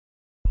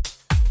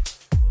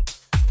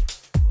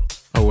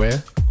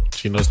Aware?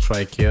 Gino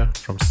Strike here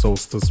from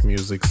Solstice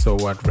Music, So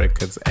What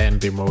Records,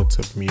 and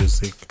Emotive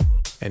Music.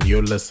 And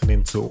you're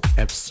listening to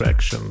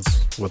Abstractions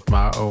with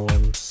Ma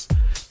Owens,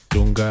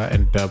 Dunga,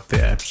 and Dub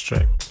the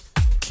Abstract.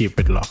 Keep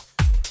it locked.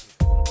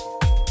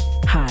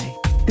 Hi,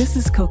 this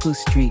is Coco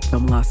Street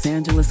from Los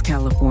Angeles,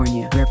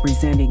 California,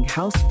 representing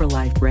House for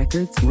Life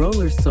Records,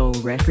 Roller Soul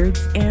Records,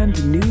 and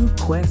New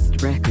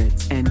Quest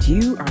Records. And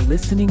you are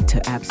listening to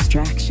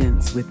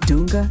Abstractions with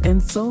Dunga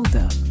and Soul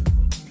Dub.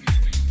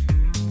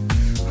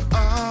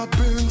 I've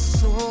been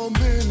so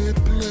many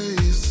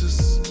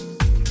places.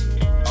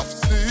 I've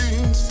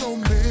seen so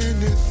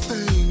many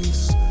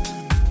things,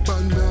 but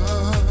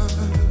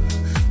none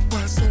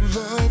quite so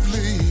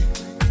lovely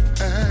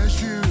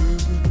as you.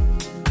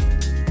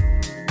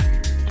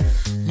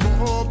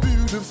 More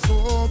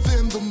beautiful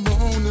than the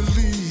Mona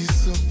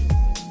Lisa,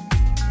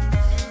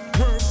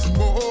 worth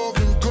more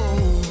than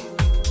gold.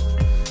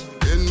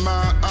 In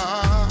my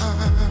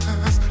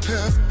eyes,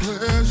 have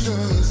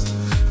pleasures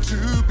to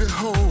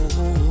behold.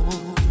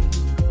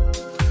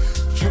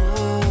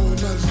 You're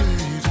my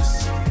latest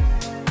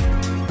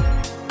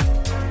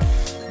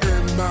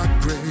and my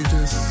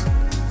greatest,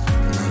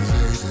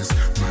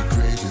 my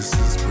greatest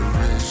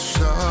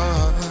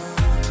inspiration.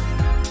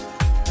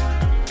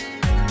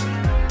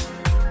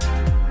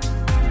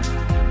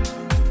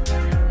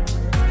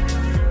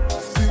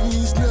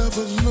 Things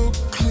never look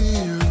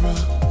clearer,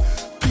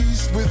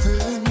 peace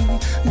within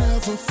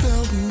never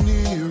felt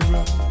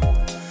nearer.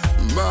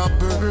 My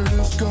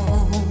burden's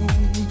gone,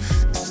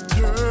 it's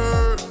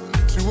turned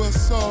to a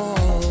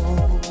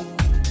song.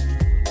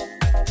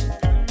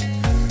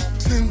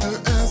 Tender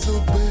as a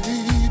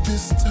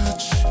baby's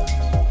touch,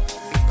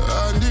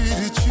 I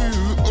needed you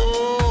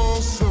oh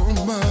so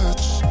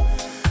much.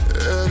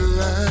 At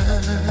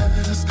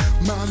last,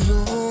 my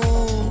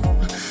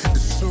Lord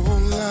is so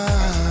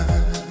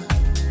light.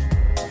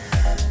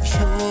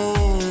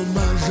 You're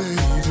my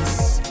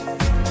latest,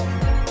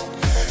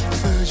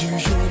 tell you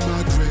you're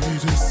my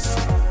greatest.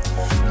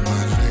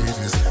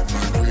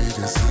 My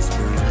greatest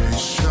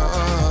inspiration.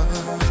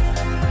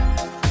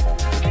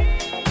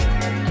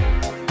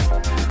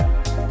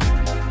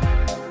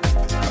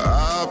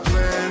 I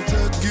plan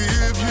to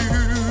give you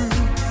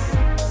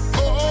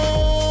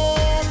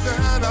all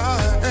that I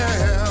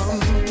am.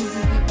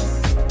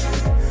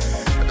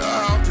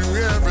 I'll do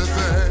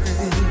everything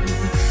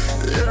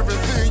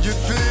you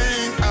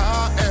think I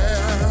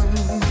am.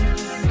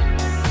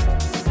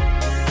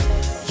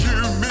 You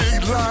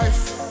make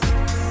life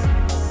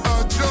a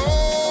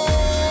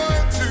joy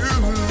to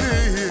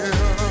live.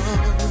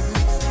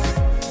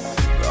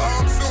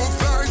 I'm so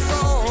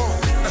thankful,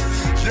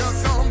 yes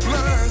I'm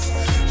blessed,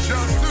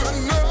 just to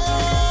know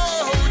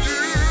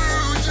you.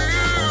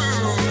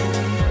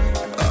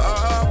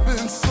 I've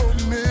been so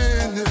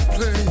many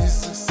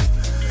places,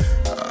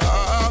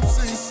 I've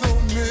seen so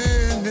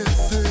many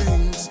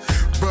things,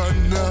 but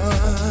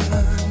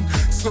none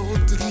so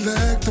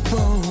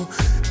delectable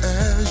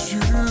as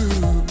you.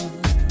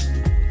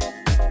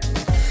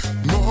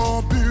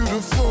 More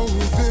beautiful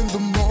than the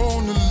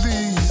Mona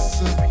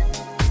Lisa,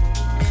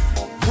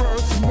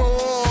 worth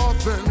more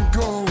than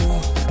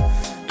gold.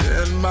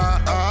 In my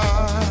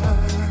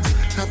eyes,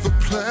 have the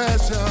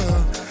pleasure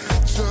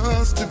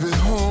just to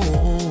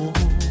behold.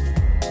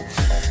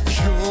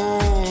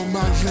 You're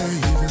my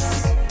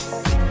latest,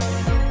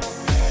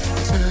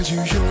 tell you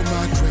you're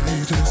my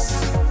greatest,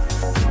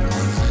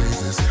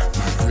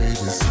 my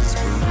greatest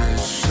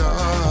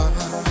inspiration.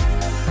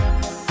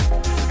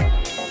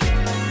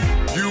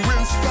 You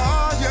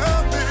inspire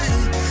me,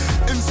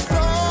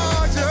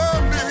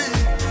 inspire me.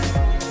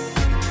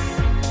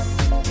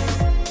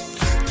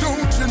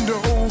 Don't you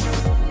know,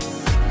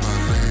 my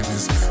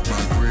latest,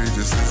 my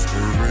greatest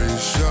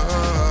inspiration.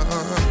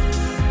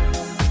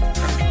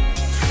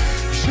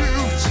 You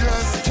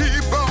just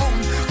keep on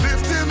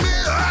lifting me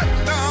up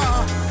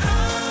now.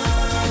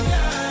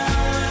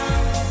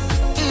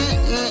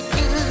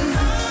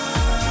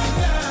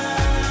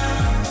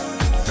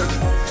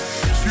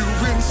 You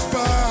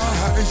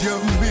inspire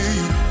me.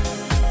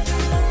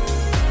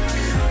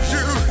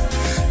 You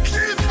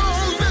keep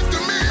on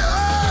lifting me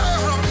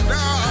up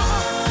now.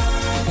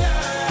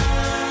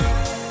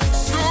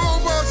 So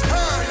much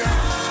higher,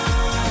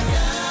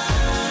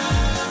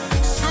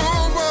 so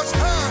much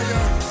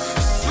higher,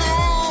 so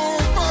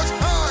much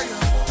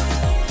higher.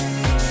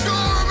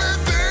 Show me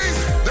things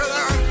that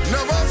I've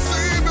never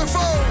seen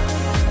before.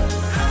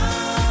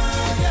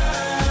 Higher.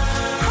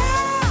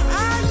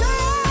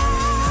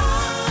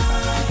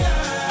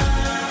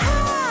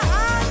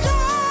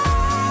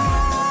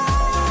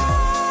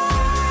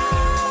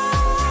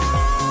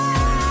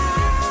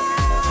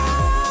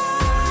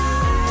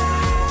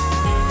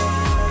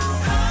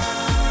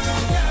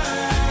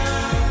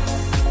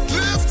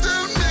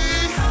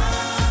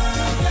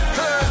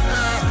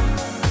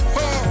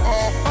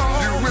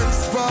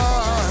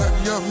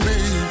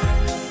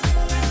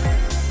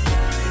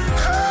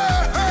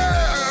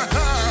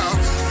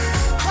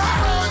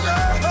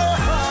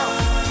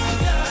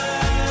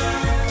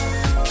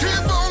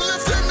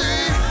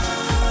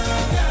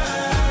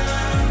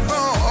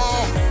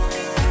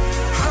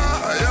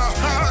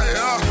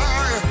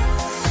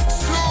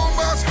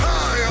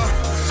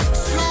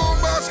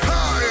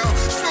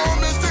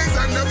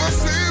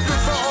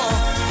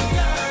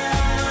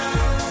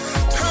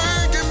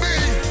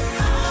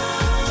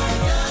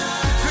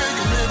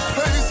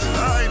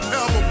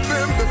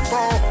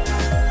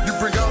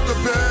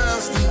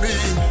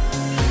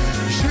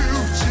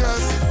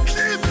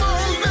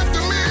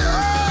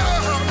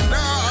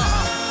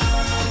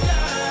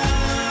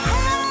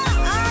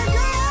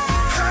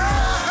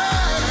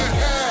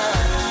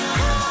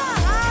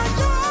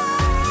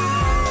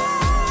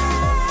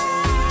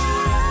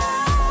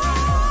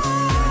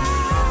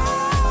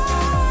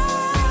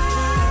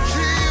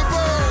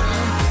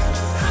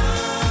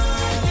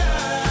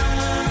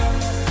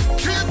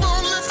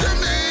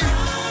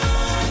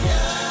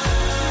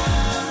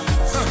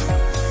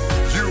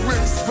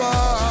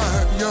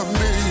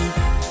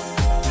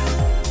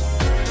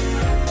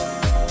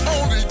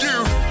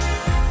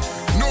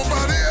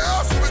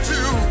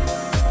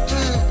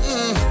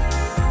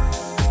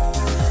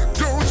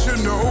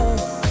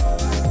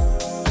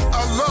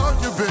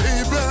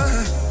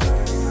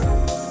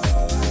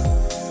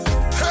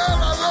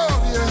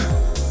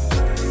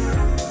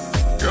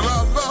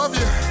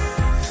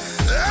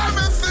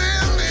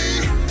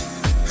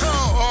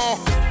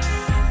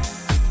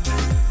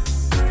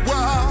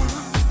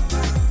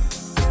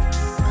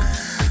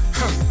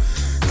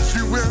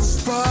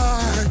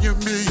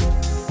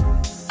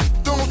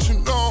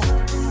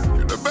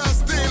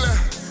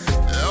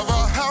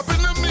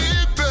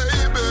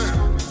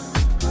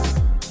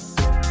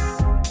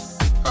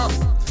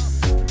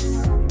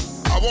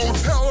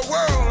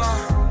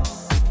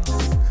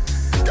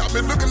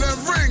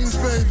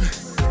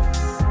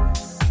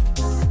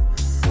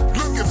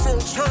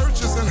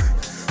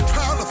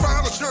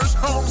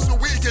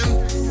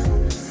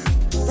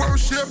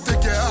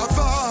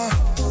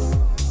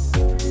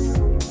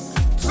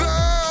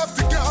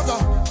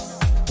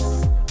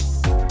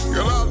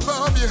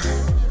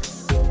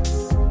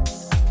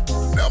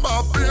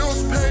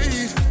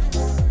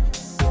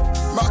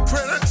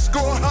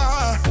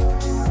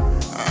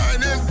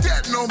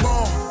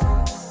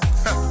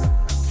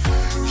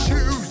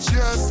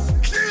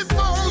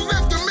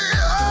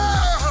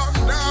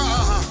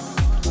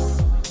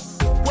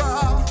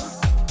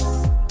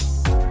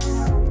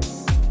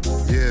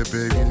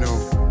 baby, you know,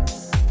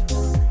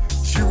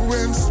 you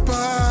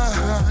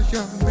inspire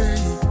me.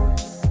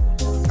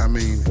 I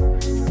mean,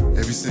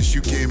 ever since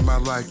you came in my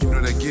life, you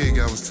know that gig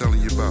I was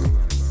telling you about?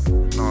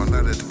 No,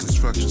 not at the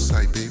construction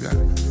site, baby.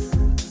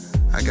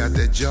 I got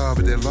that job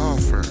at that law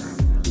firm.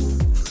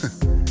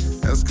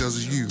 That's because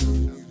of you.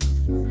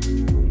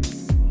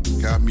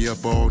 Got me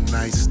up all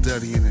night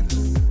studying,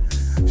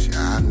 and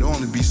I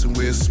normally be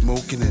somewhere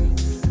smoking and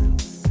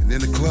in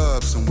the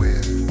club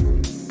somewhere.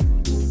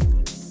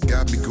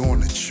 Got me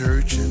going to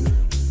church, and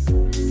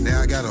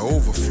now I got an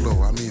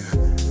overflow. I mean,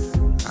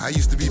 I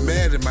used to be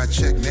mad at my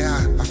check. Now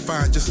I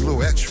find just a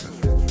little extra.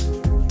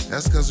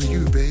 That's because of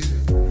you, baby.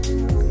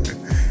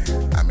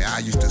 I mean, I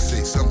used to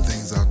say some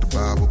things out the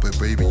Bible, but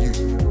baby,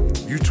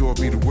 you taught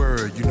me the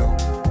word, you know.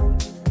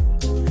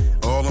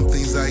 All them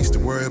things I used to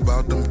worry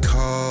about, them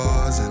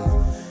cars and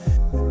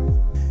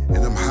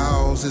them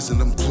houses and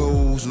them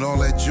clothes and all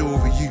that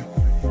jewelry,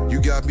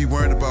 you got me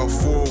worried about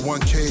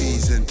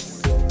 401ks and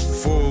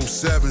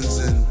 407s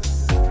and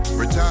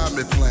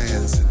retirement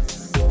plans.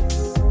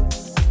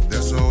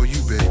 That's all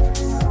you, baby.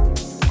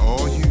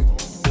 All you.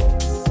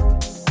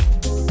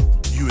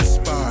 You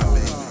inspire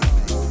me.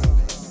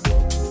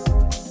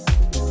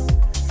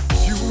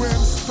 You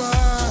inspire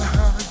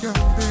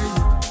me.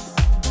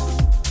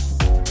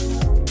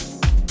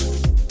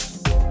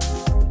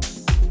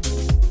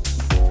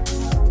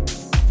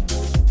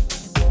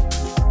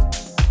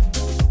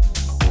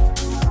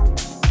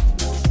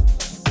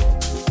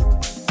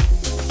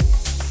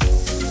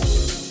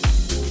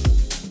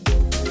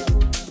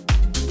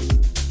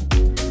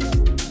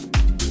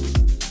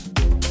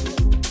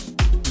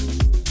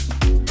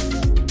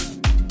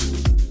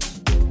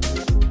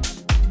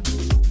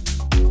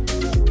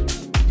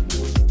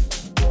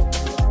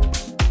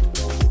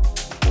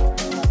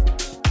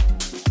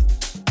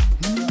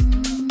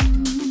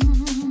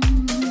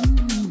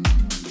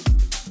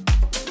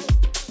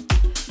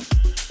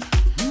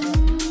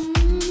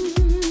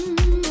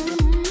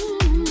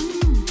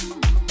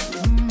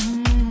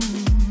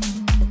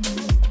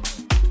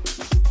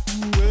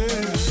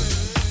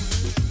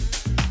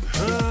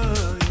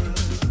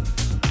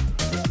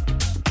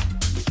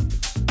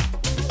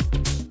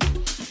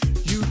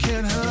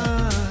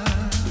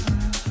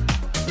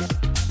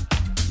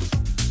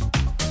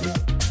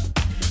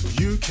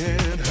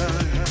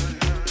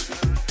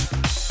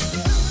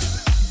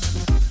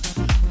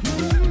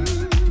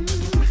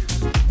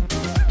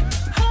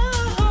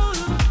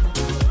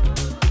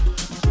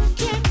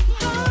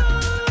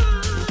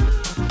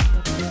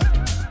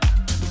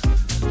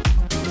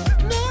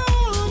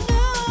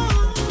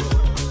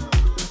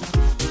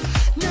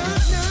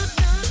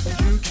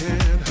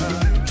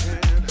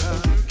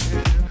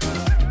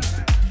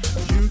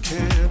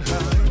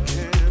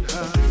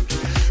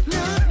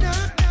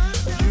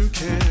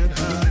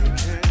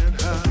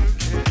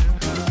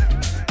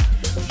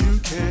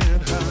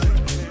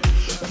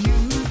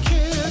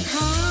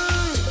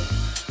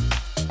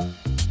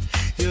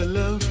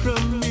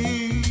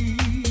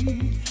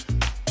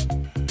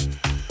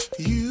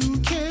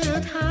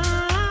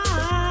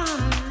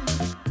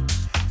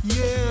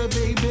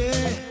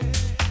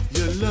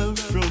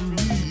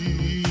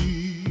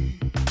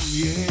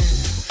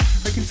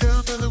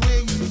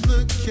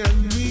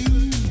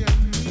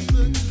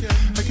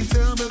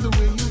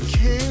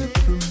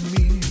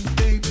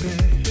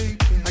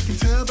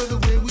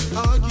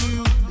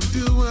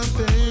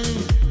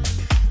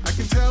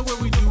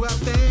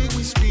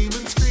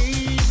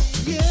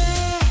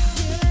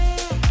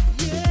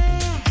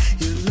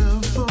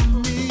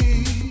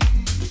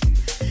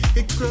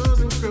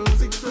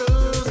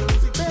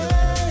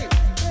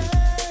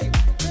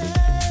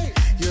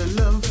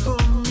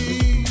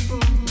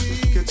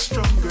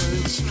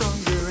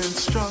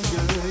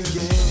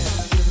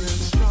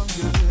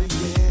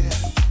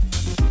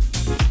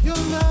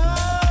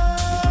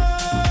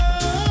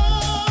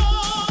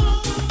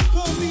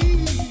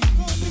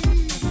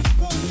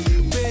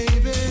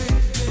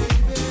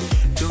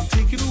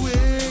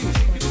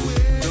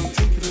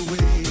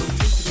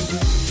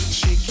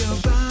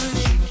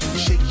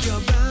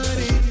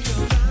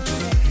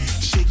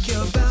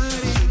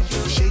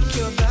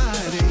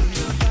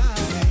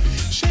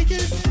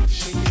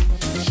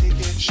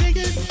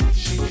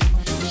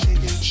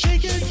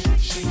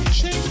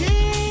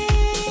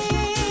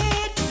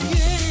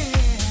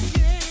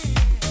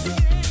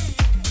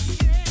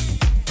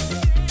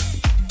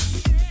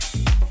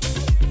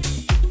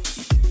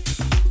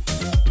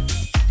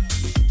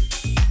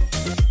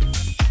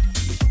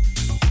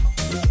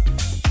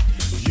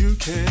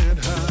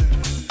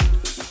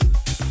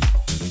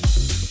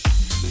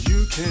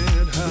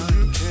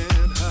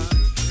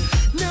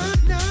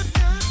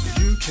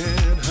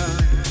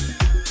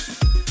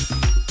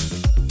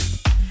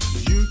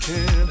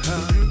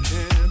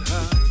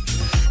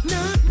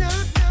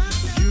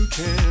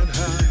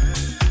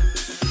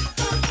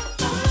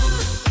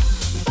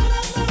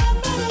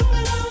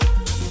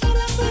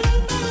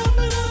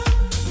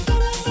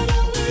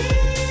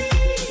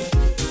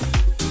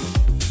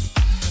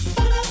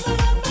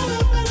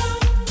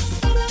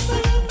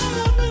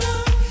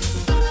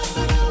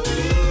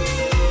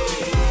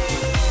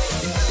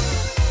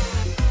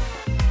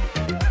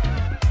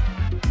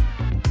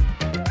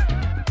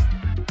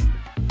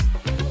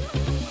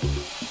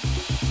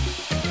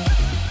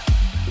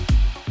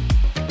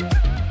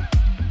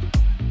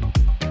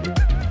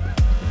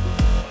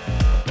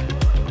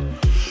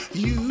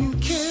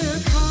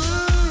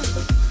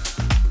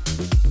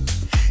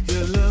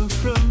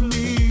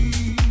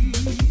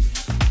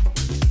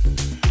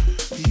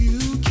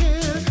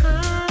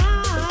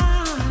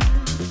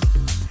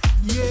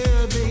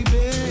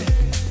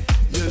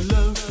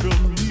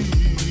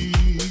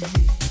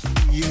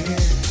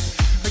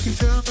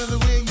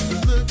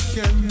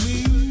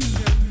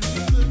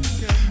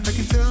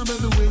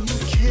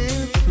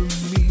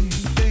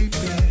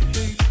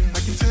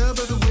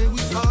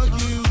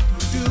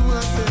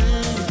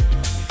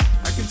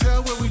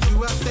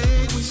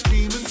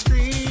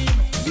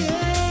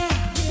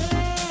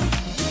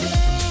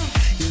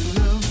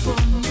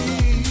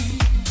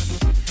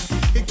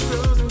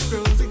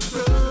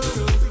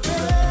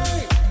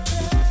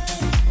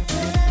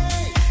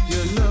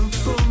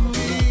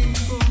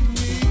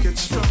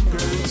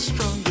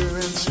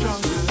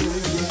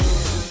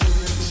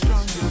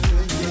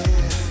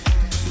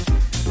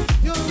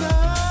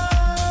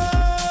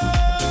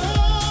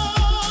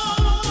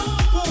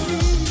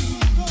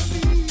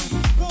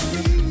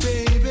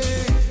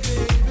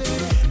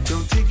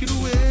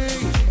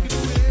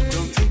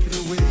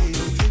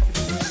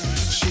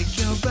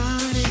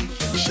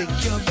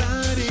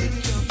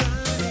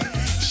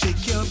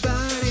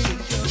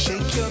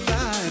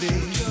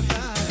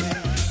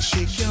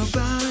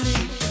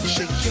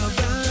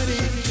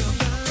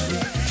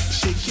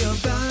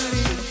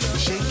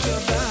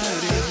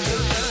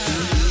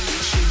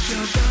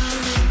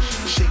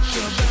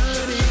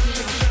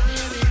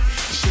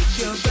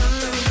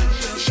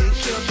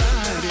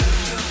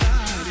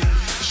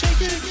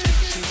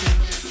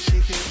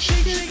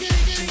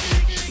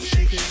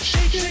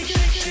 What's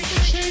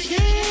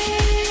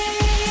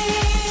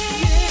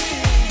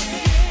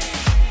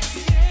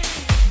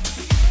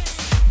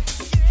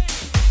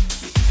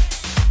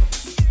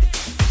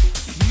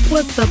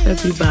up,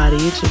 everybody?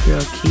 It's your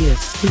girl Kia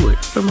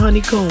Stewart from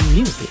Honeycomb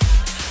Music,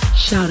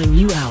 shouting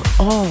you out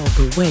all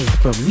the way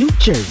from New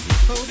Jersey.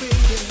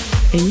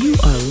 And you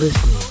are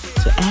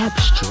listening to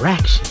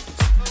Abstractions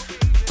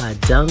by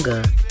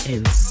Dunga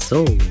and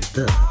Soul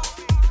The.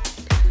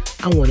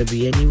 I want to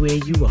be anywhere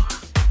you are.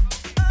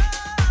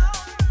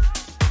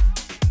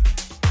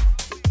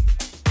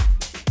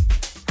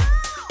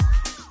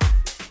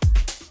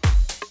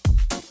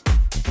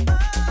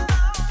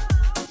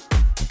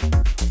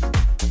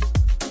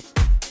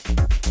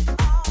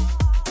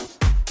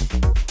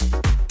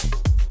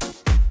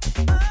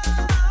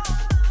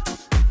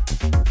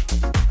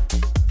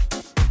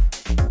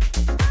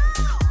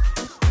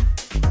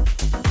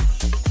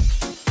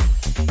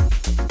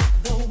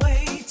 The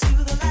way to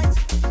the light,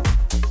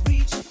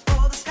 reach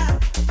for the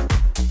sky.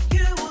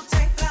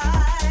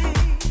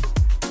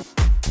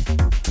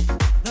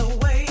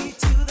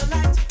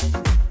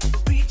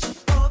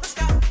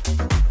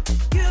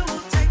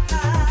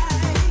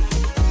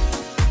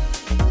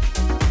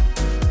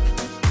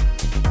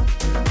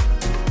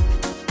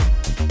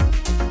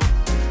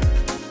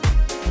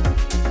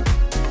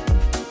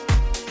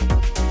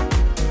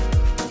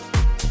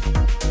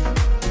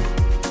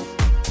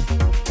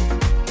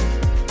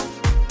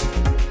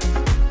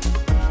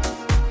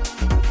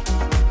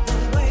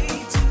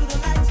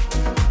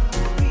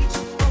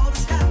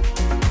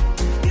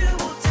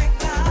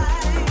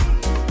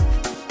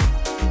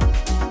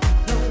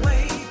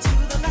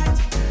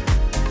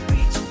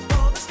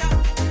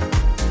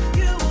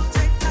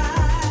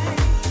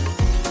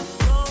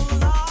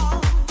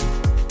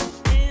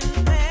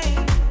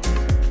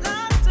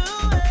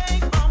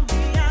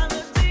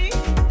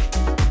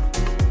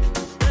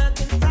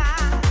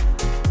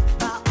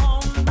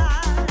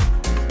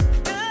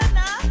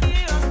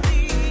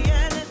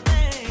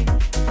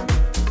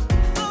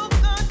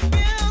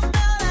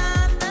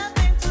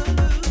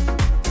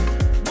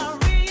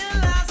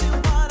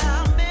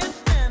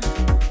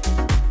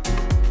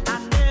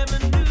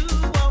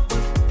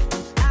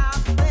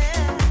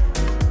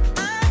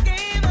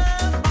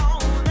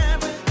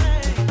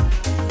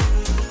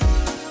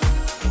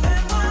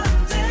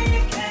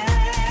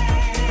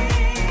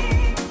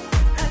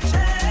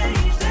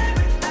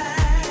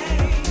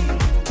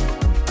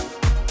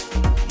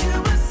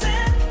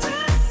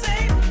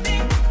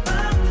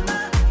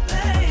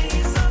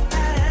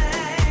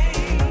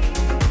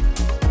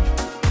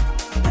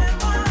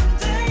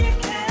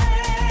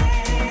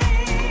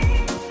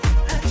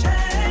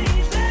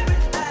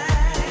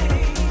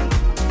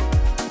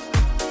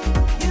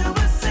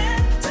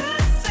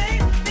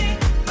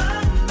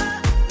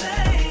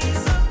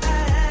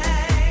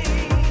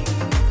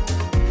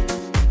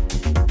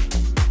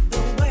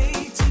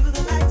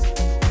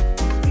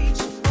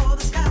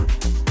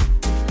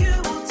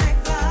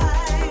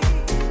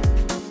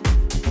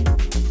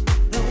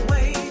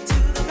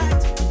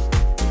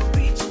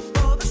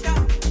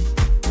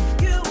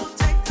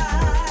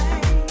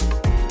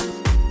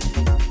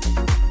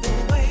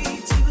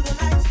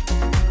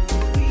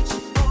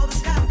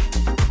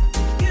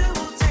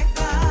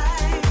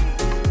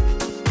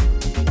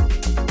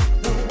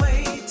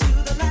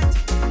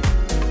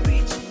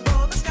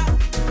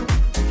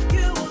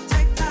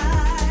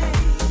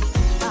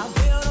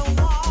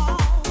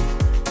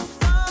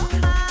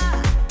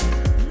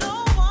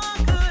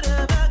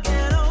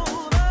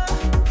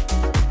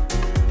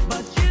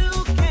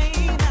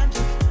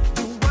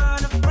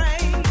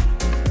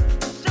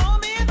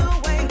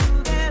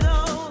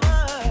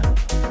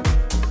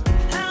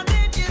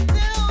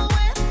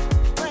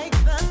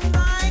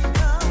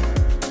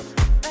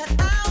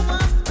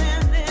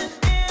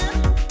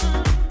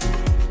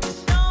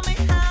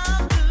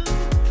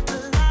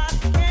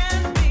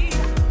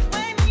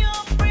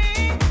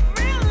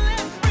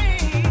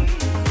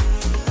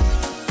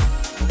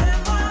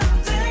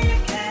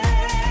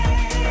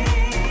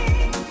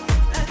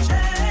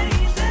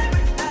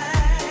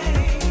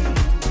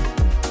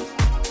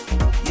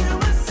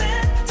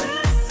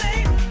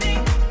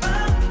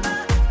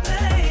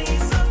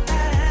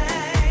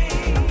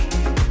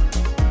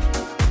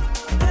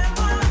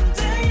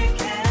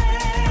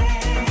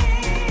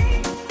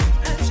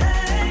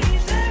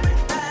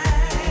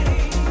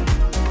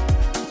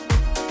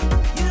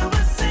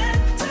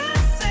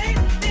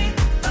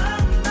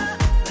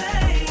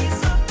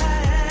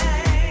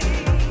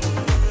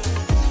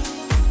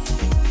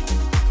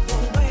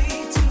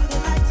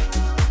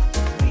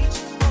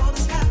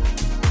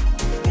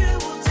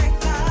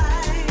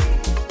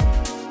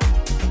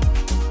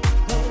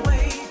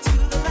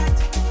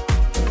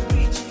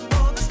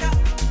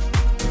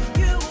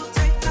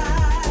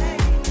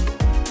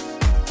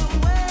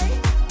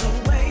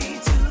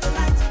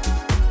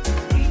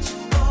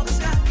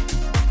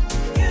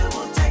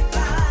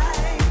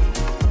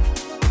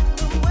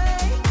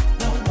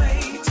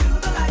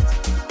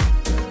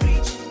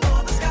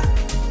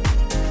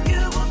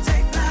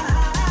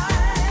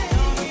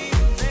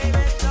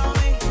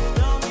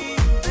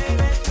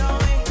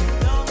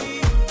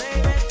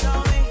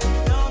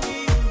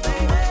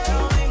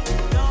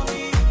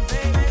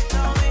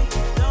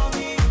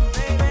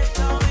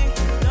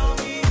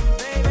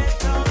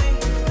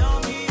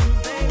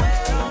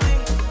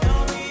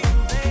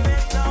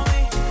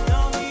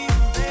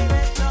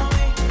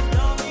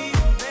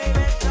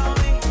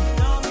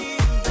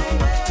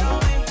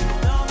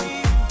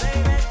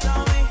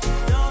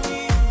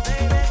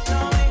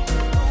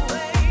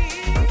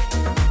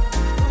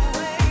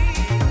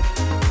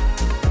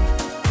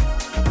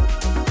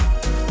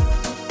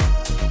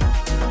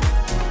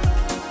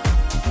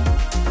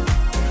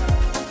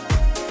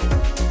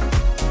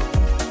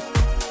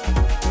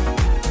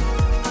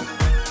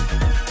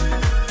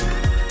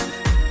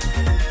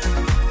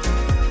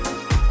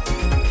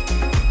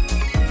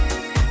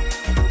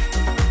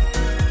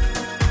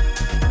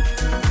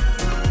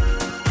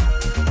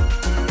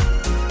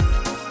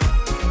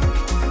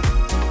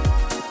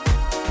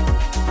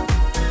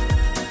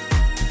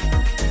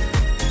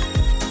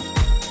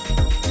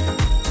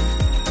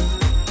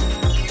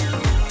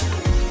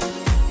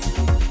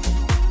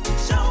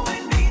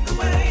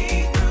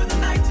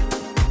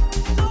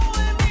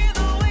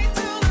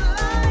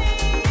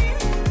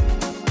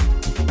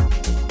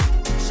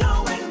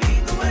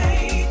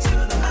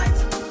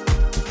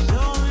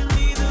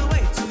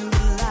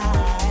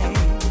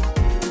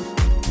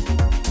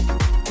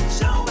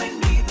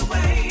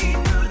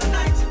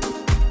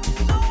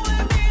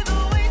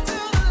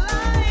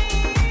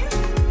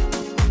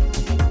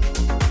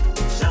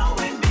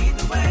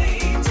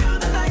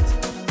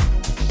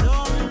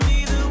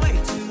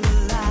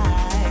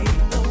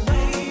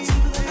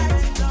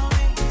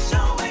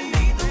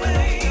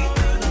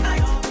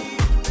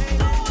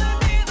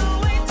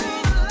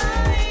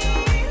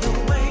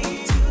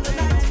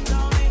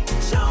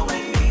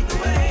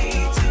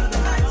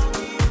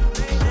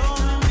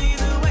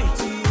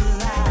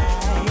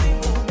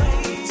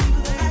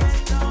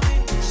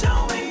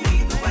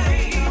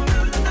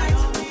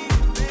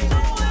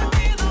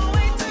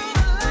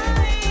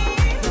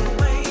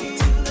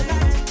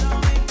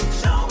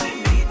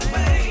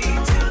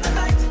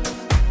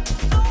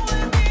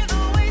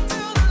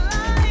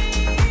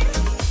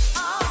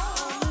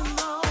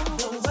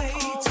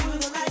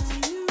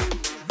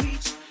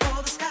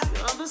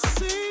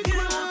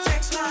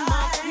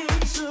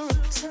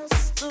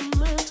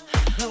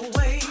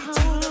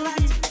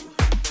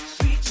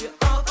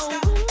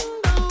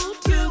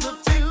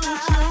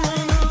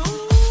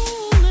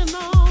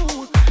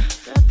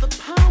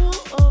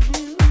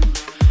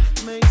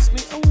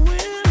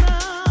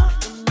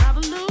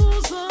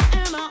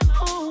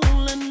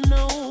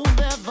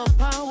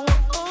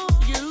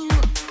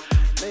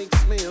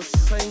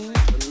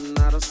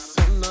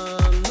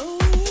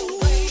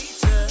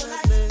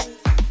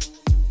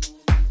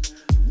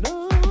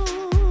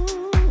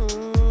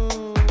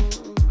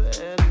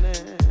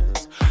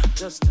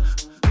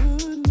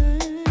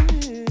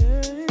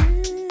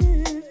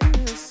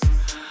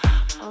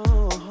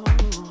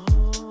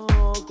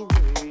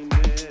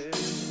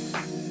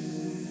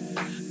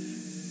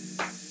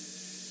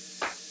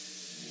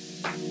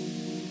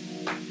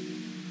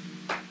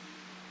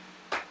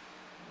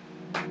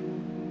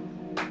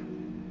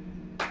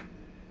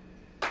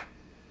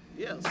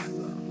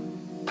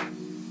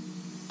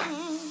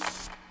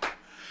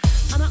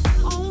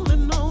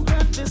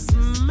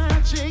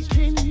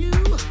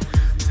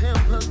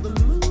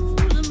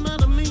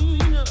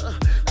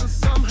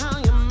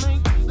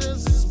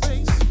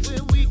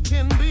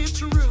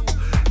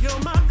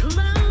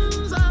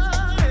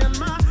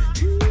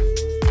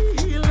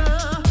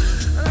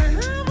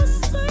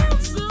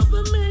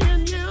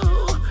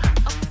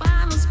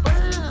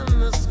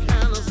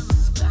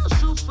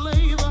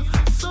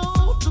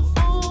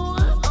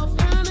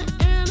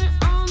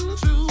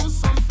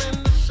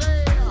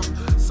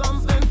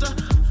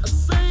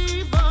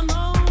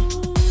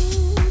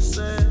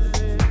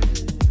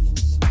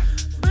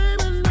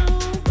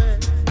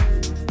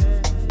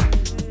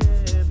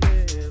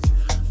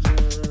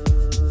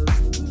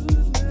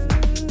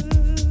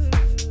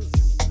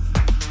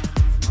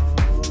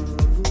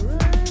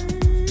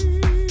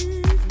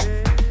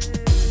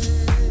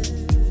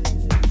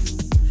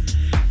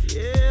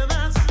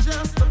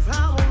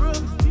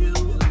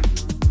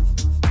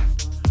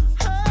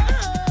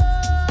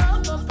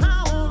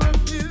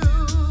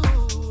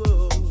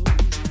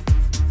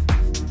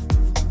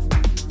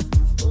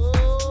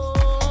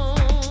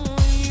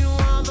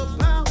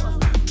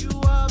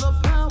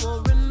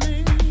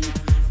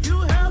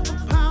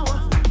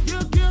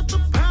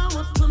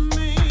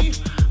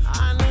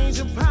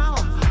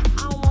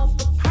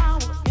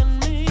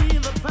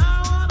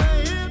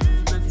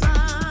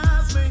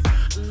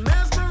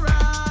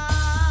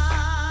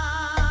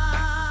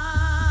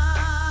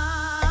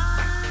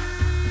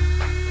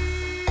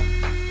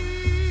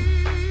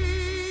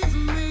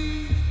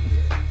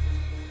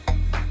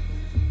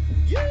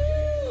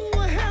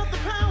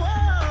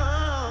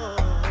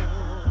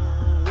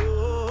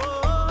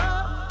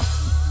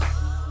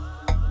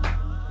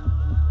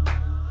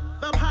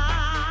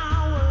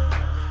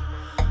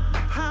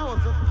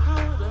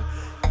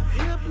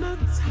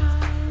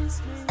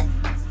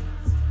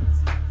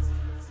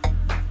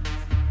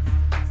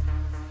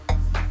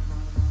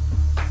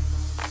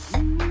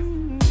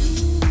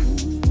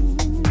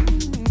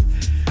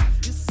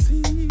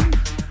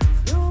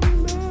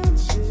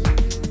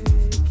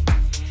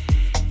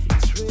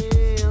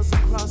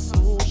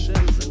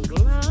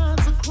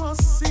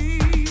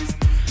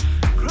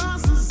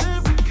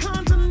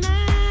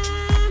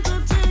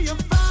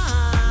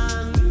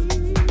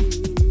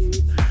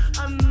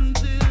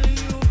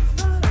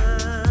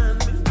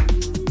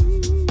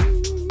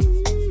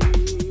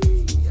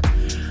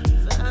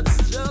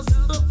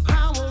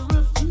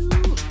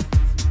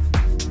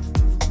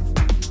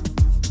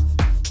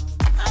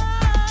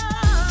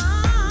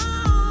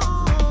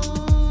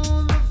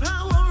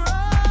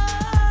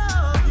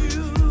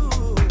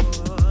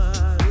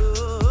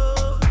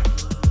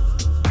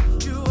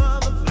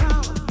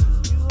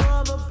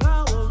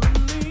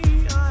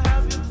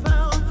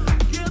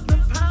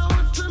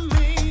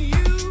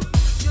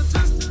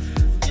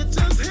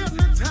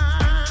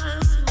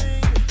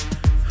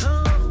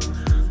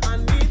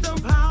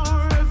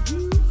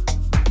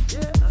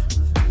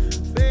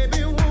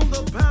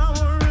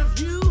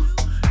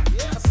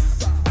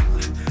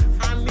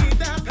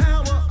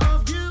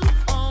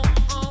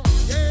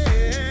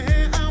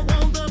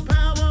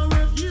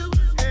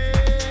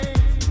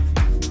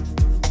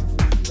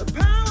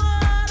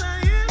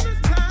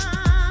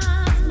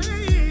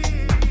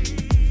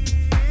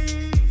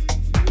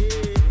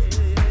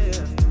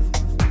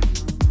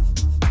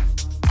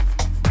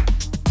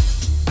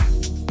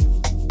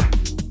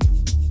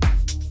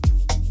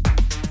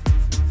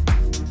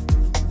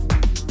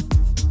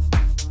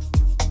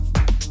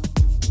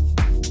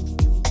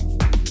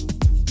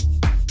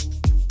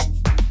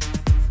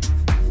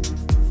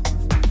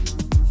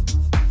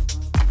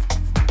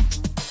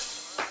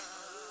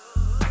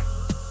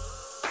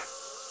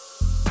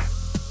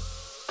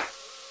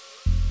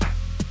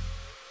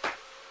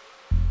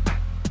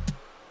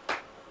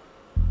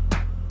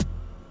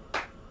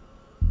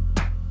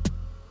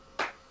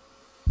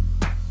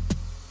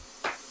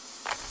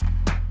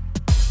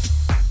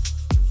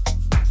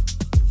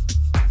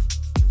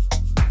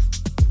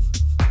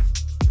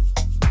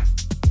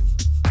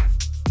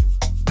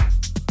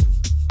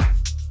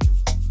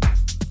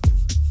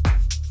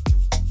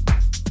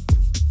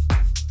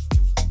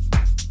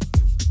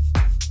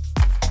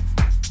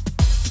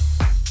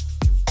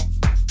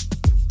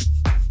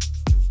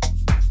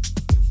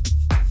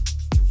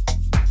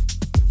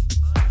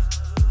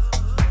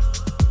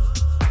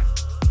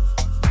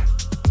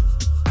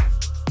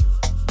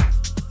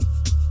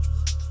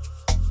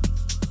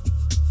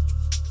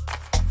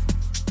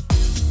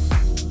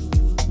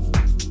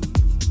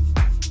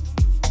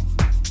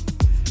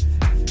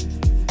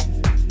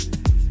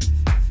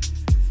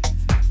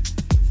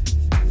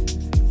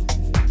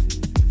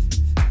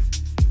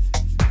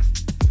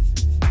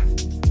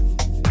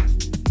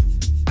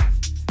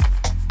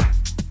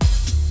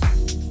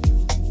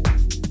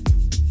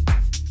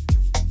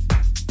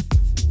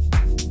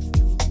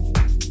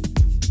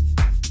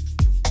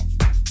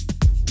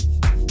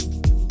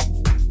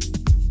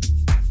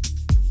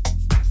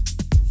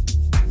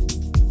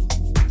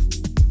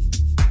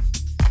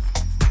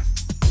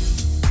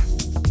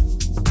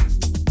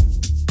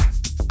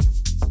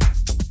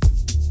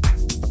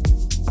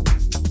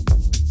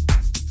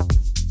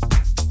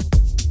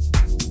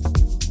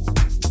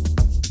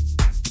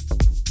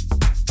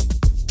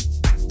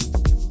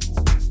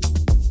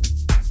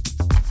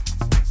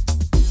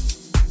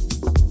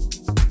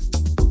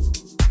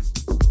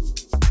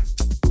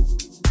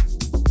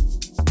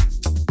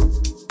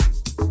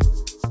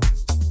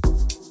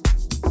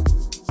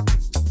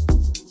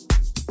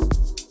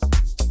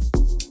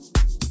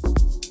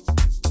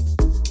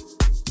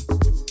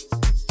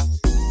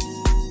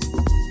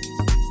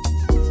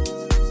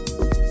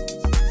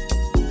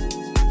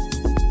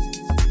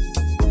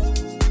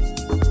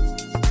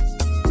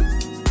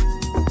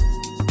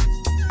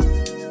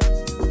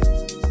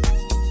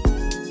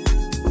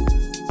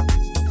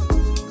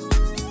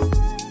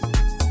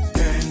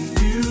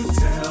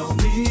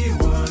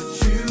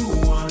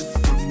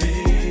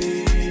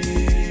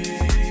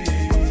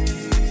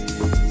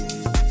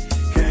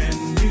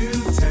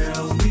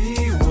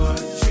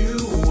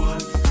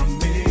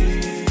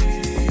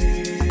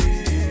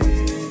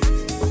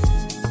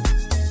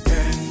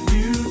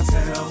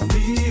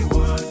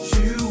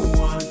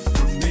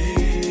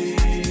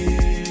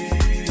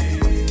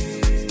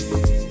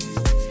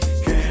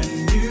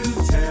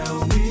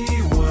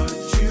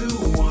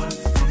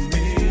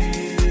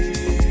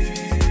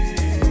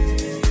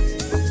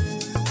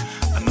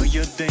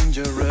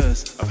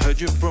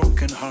 your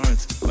broken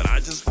hearts, but I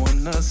just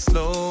wanna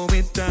slow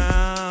it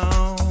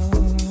down.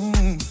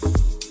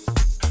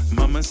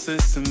 Mama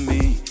says to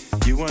me,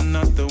 you are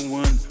not the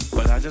one,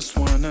 but I just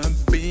wanna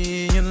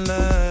be in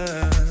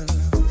love.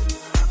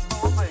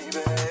 Oh,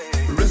 baby.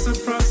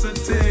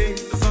 Reciprocity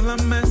is all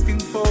I'm asking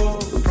for.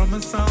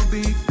 Promise I'll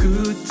be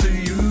good to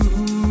you.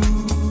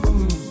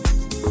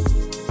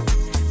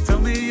 Tell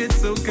me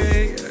it's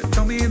okay,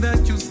 tell me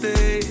that you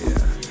stay,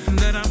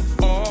 that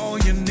I'm all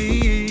you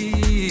need.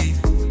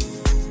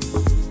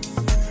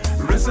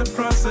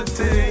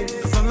 Reciprocity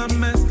is all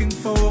I'm asking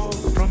for.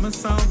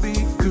 Promise I'll be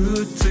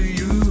good to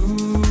you.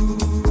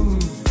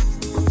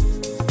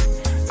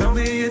 Tell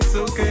me it's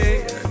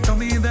okay. Tell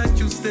me that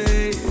you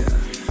stay.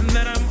 And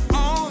that I'm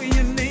all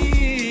you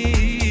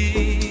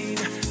need.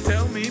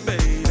 Tell me,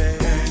 baby.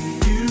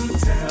 Can you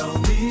tell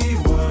me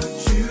what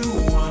you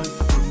want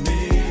from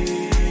me?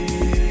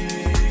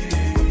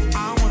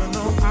 I wanna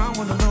know, I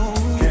wanna know.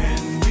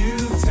 Can you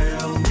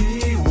tell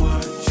me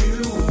what you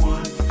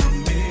want from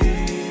me?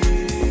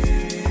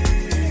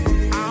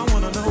 I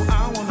wanna know,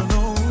 I wanna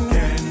know.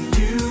 Can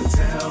you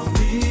tell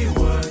me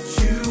what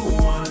you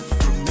want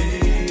from me?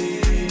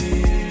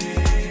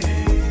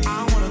 I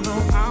wanna know,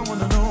 I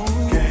wanna know.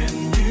 Can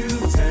you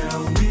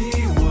tell me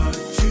what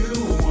you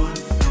want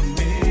from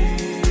me?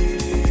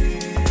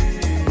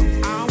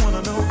 I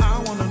wanna know, I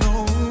wanna know.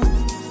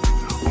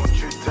 Won't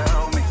you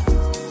tell me?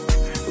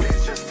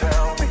 Please just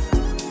tell me.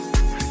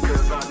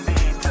 'Cause I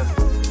need to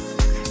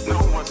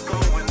know what's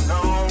going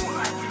on.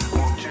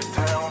 Won't you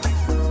tell me?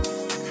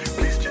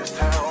 Please just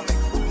tell me.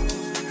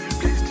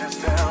 Please just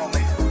tell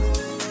me.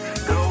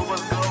 Girl,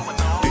 what's going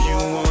on? Do you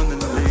wanna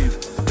live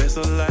the best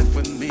of life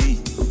with me?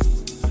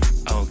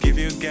 I'll give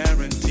you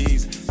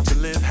guarantees to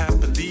live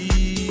happily.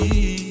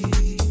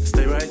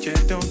 Stay right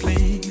here, don't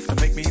leave.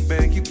 Don't make me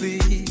beg you,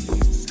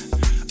 please.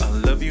 I'll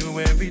love you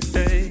every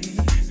day.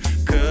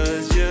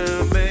 'Cause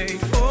you're made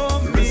for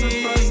me.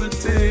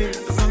 Reciprocity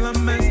is all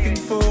I'm asking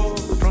for.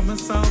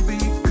 Promise I'll be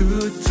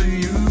good to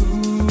you.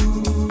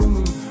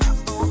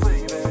 Oh,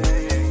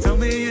 baby. Tell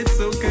me it's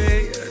okay.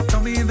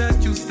 Tell me that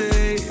you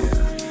stay.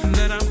 And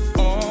that I'm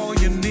all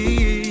you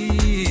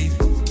need.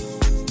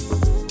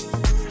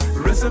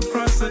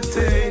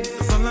 Reciprocity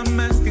is all I'm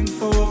asking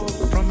for.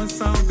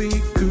 Promise I'll be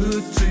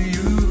good to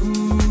you.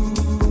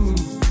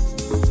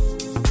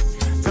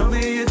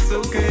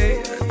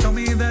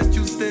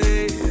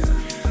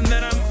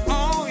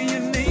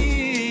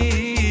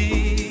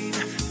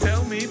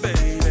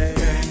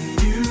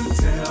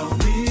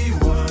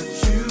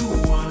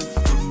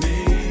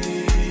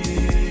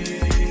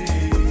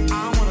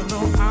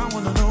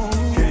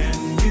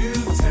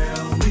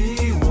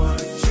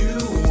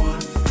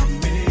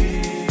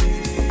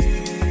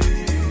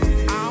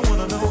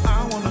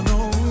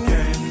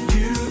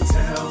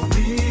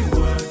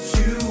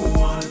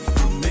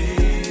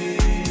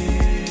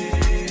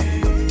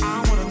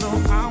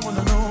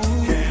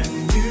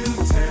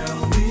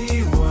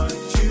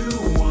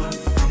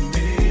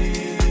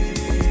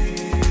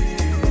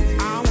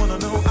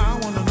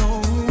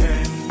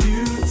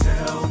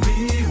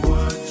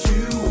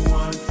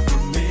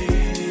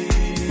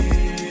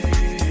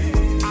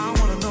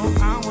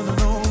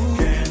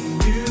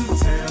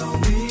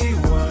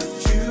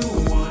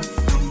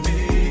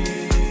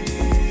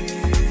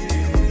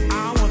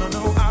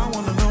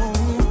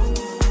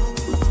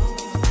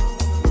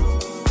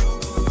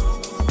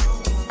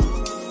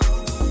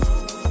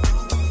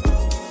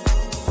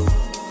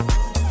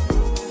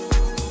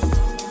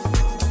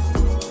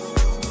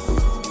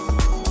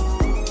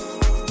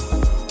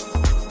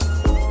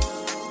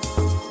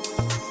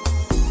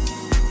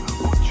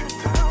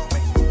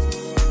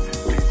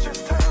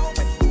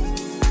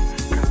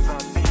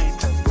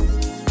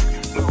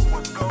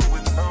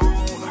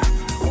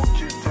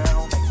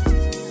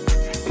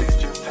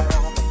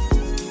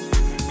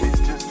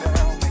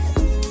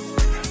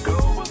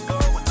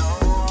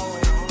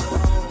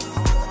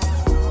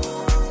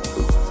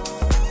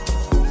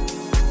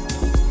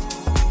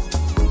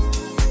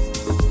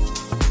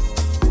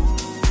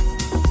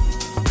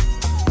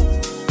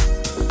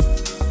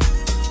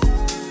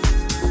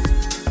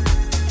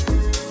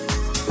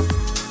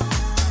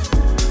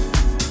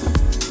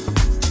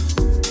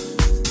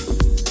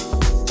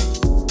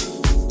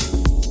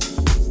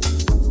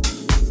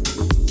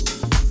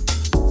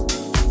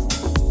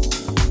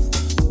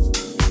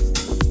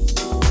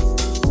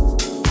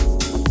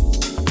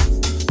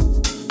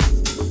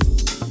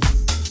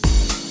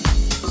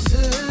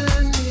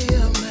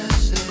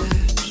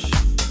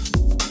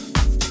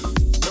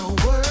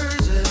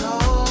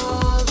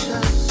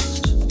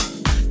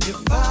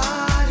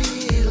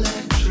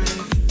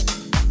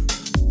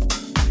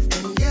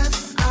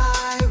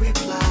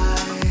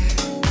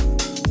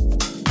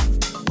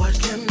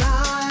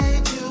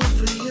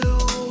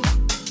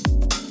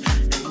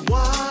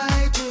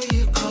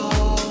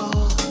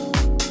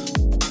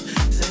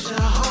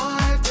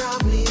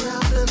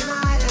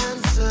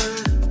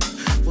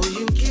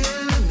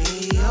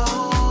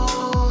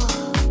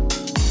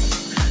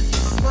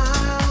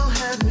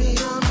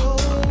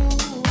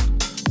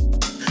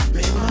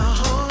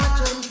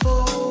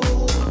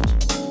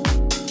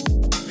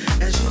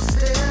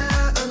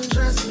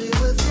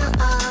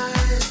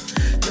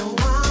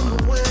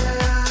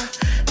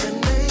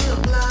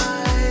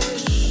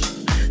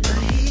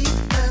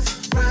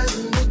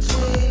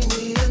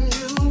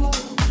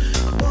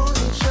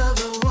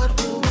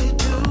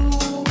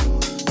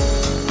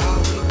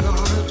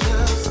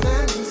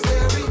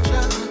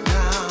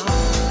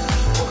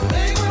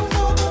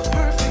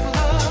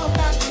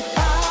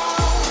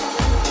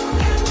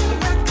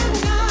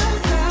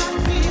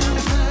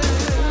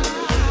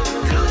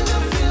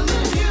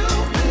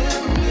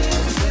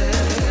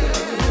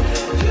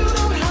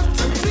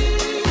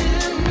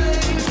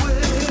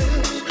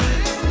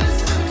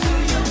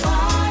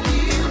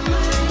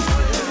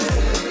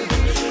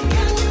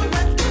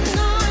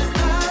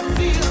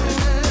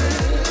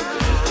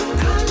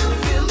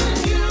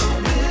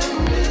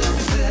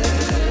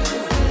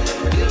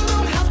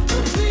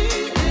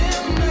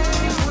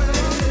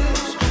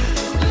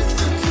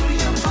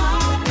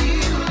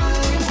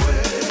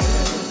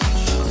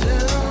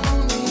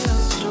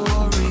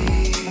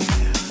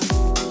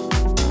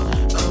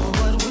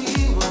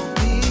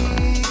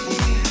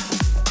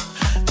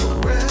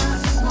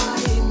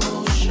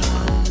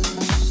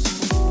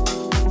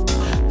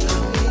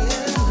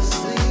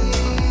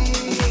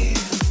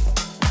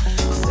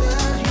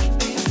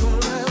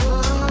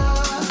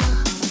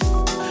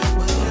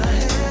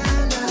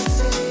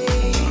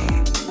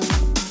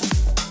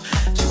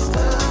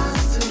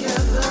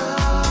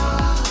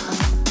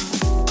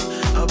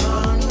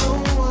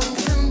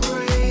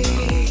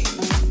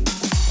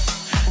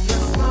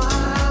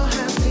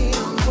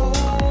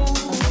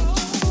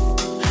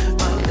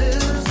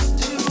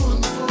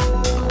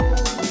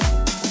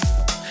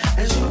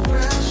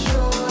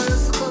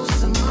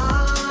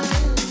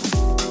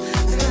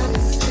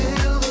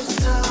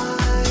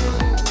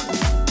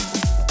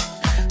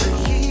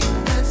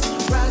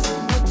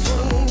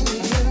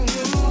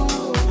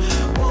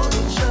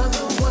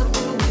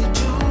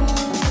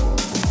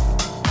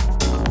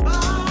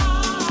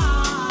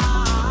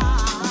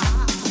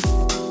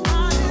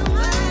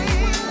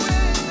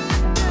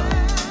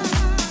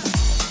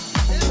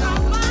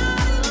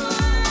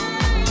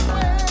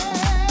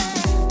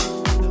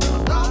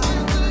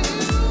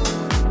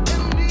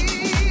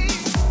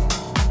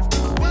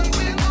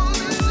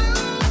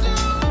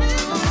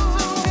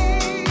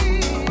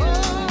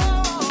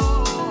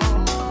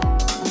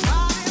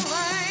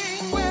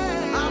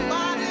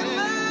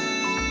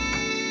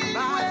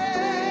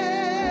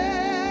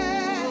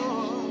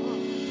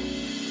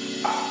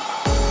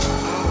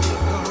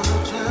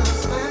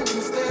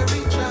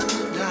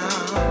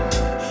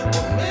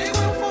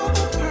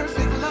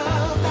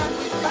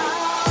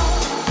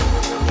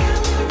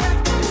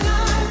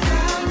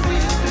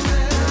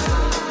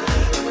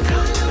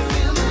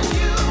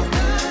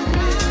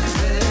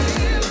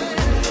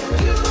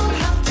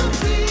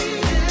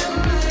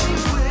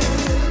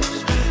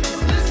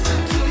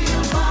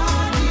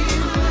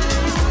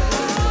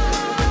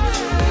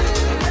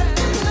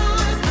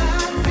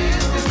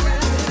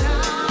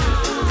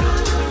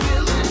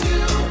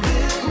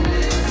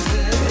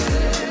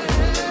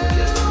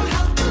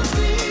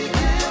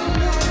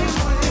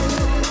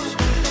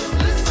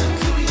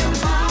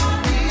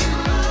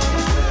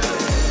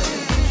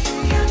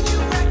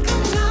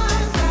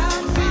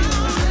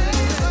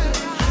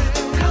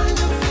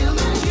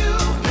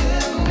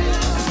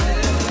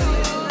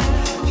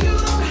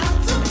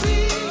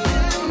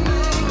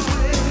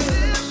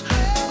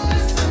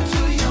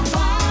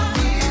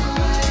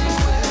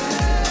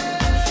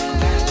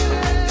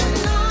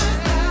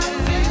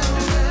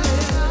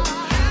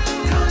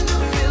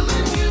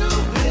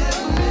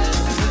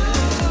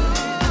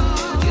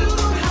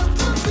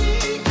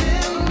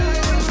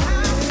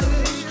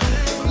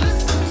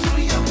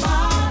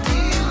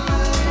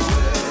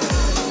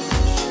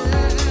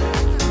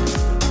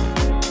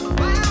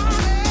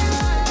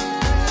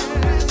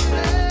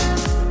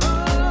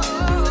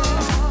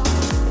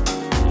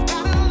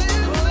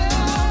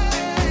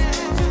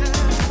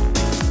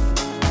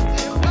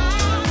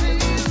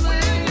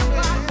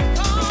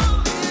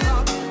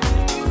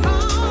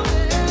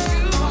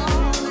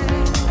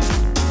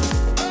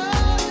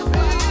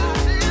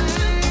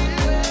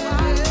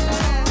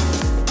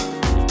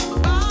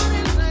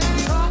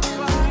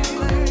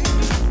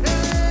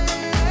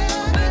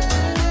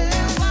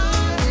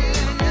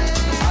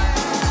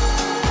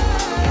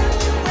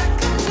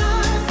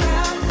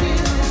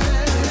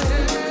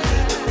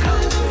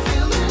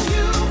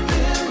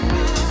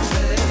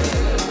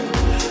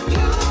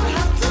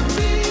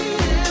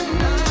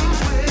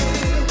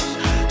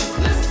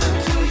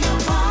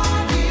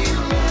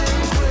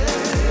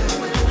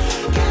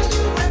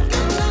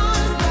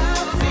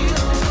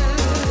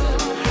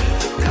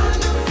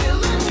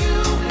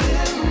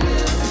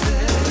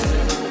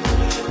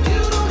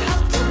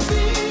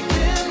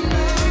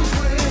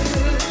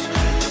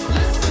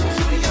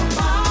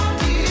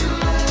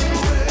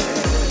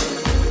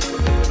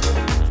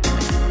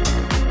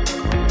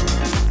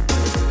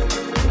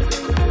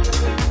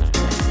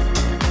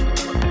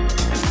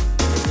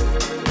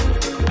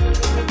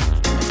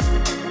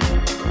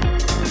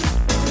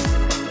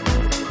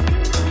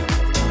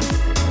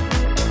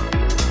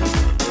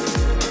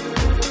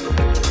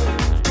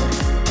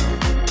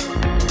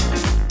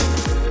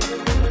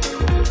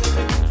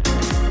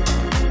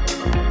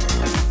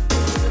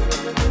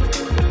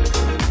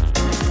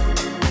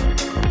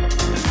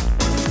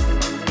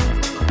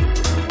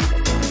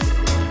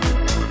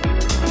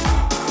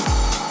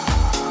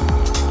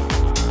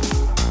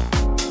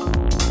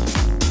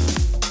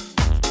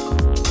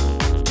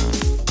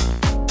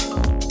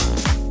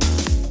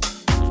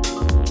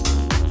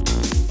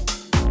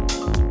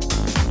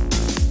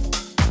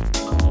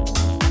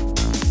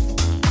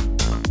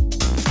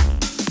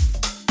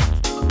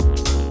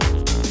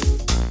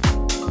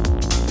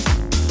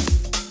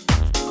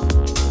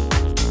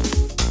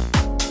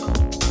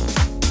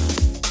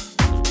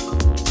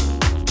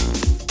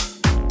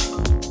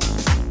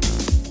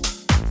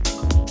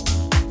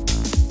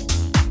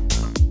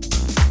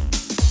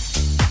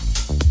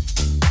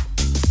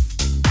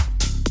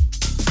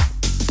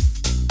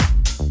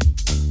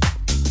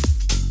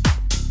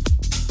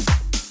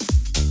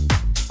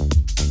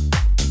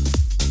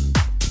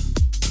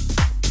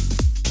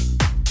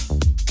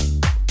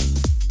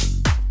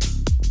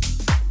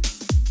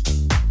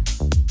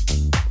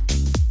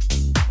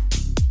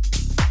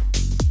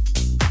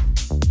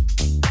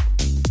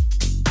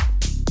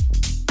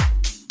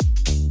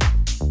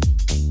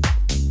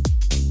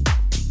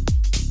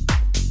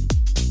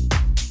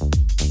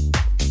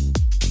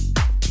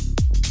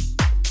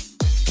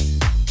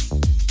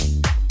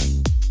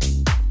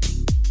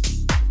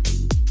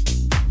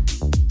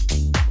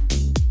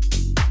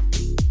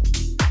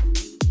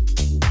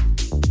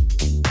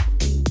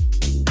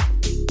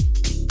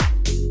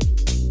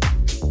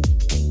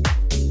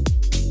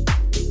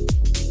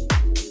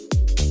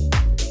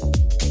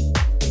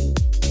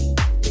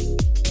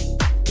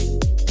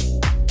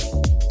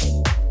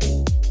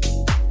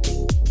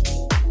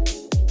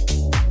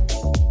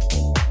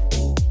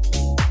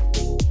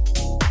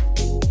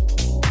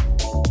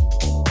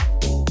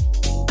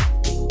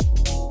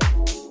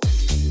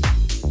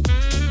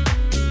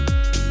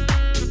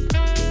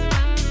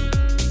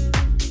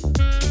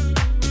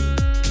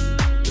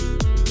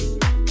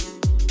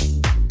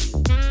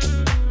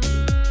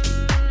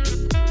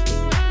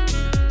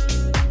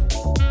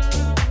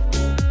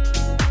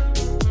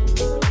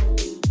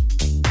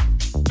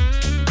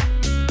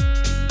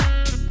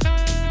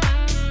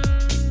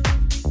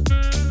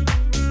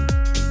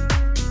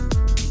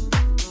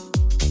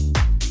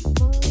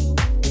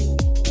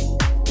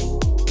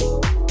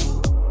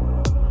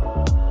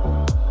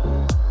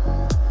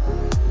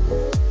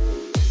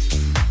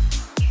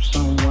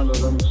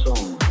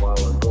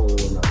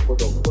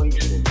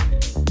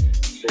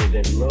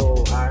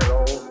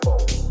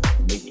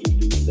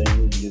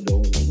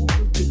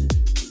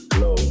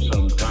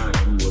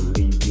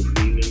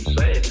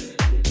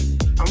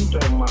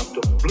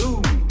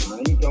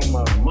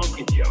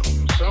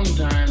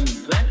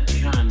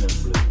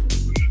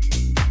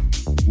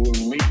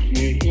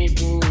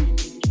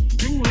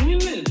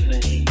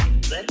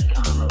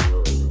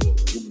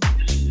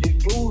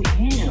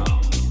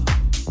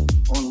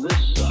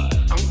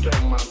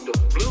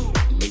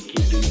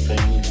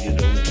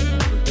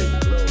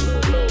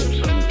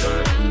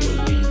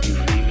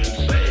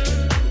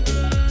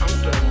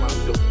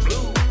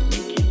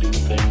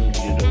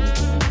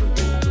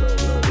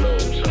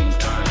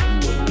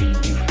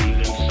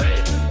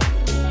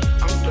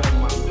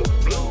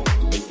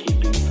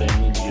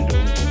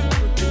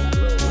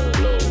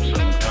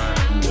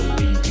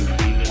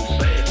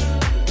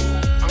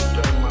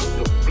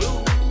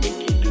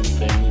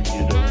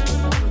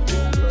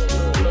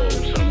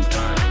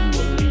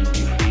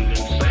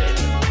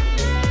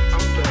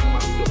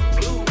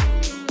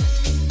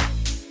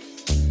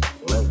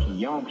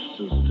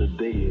 youngsters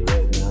today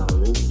right now,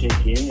 they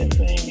take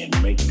anything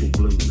and make the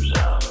blues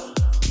out.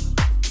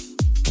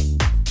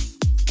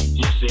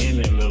 Just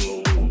any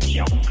little old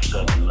junk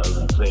sudden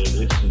doesn't say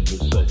this is the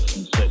such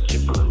and such a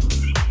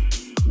blues.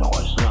 No,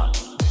 it's not.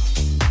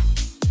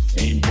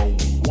 Ain't but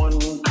one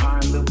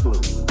kind of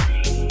blues.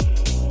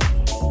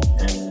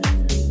 And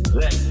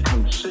that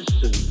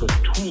consists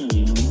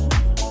between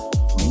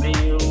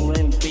male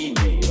and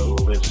female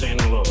that's in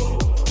love.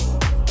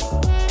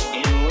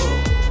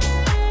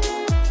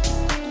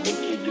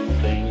 Make you do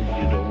things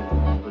you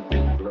don't want to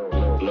do.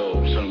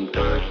 Love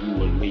sometimes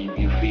will leave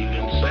you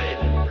feeling sad.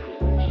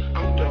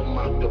 I'm talking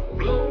about the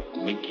blow.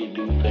 Make you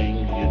do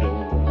things you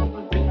don't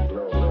want to do.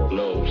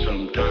 Love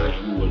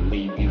sometimes will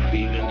leave you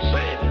feeling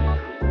sad.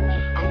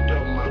 I'm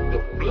talking about the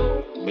blow.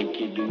 Make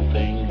you do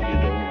things you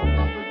don't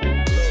want to do.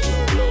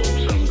 Love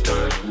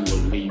sometimes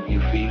will leave you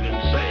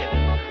feeling sad.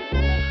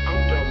 I'm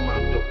talking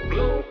about the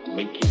blow.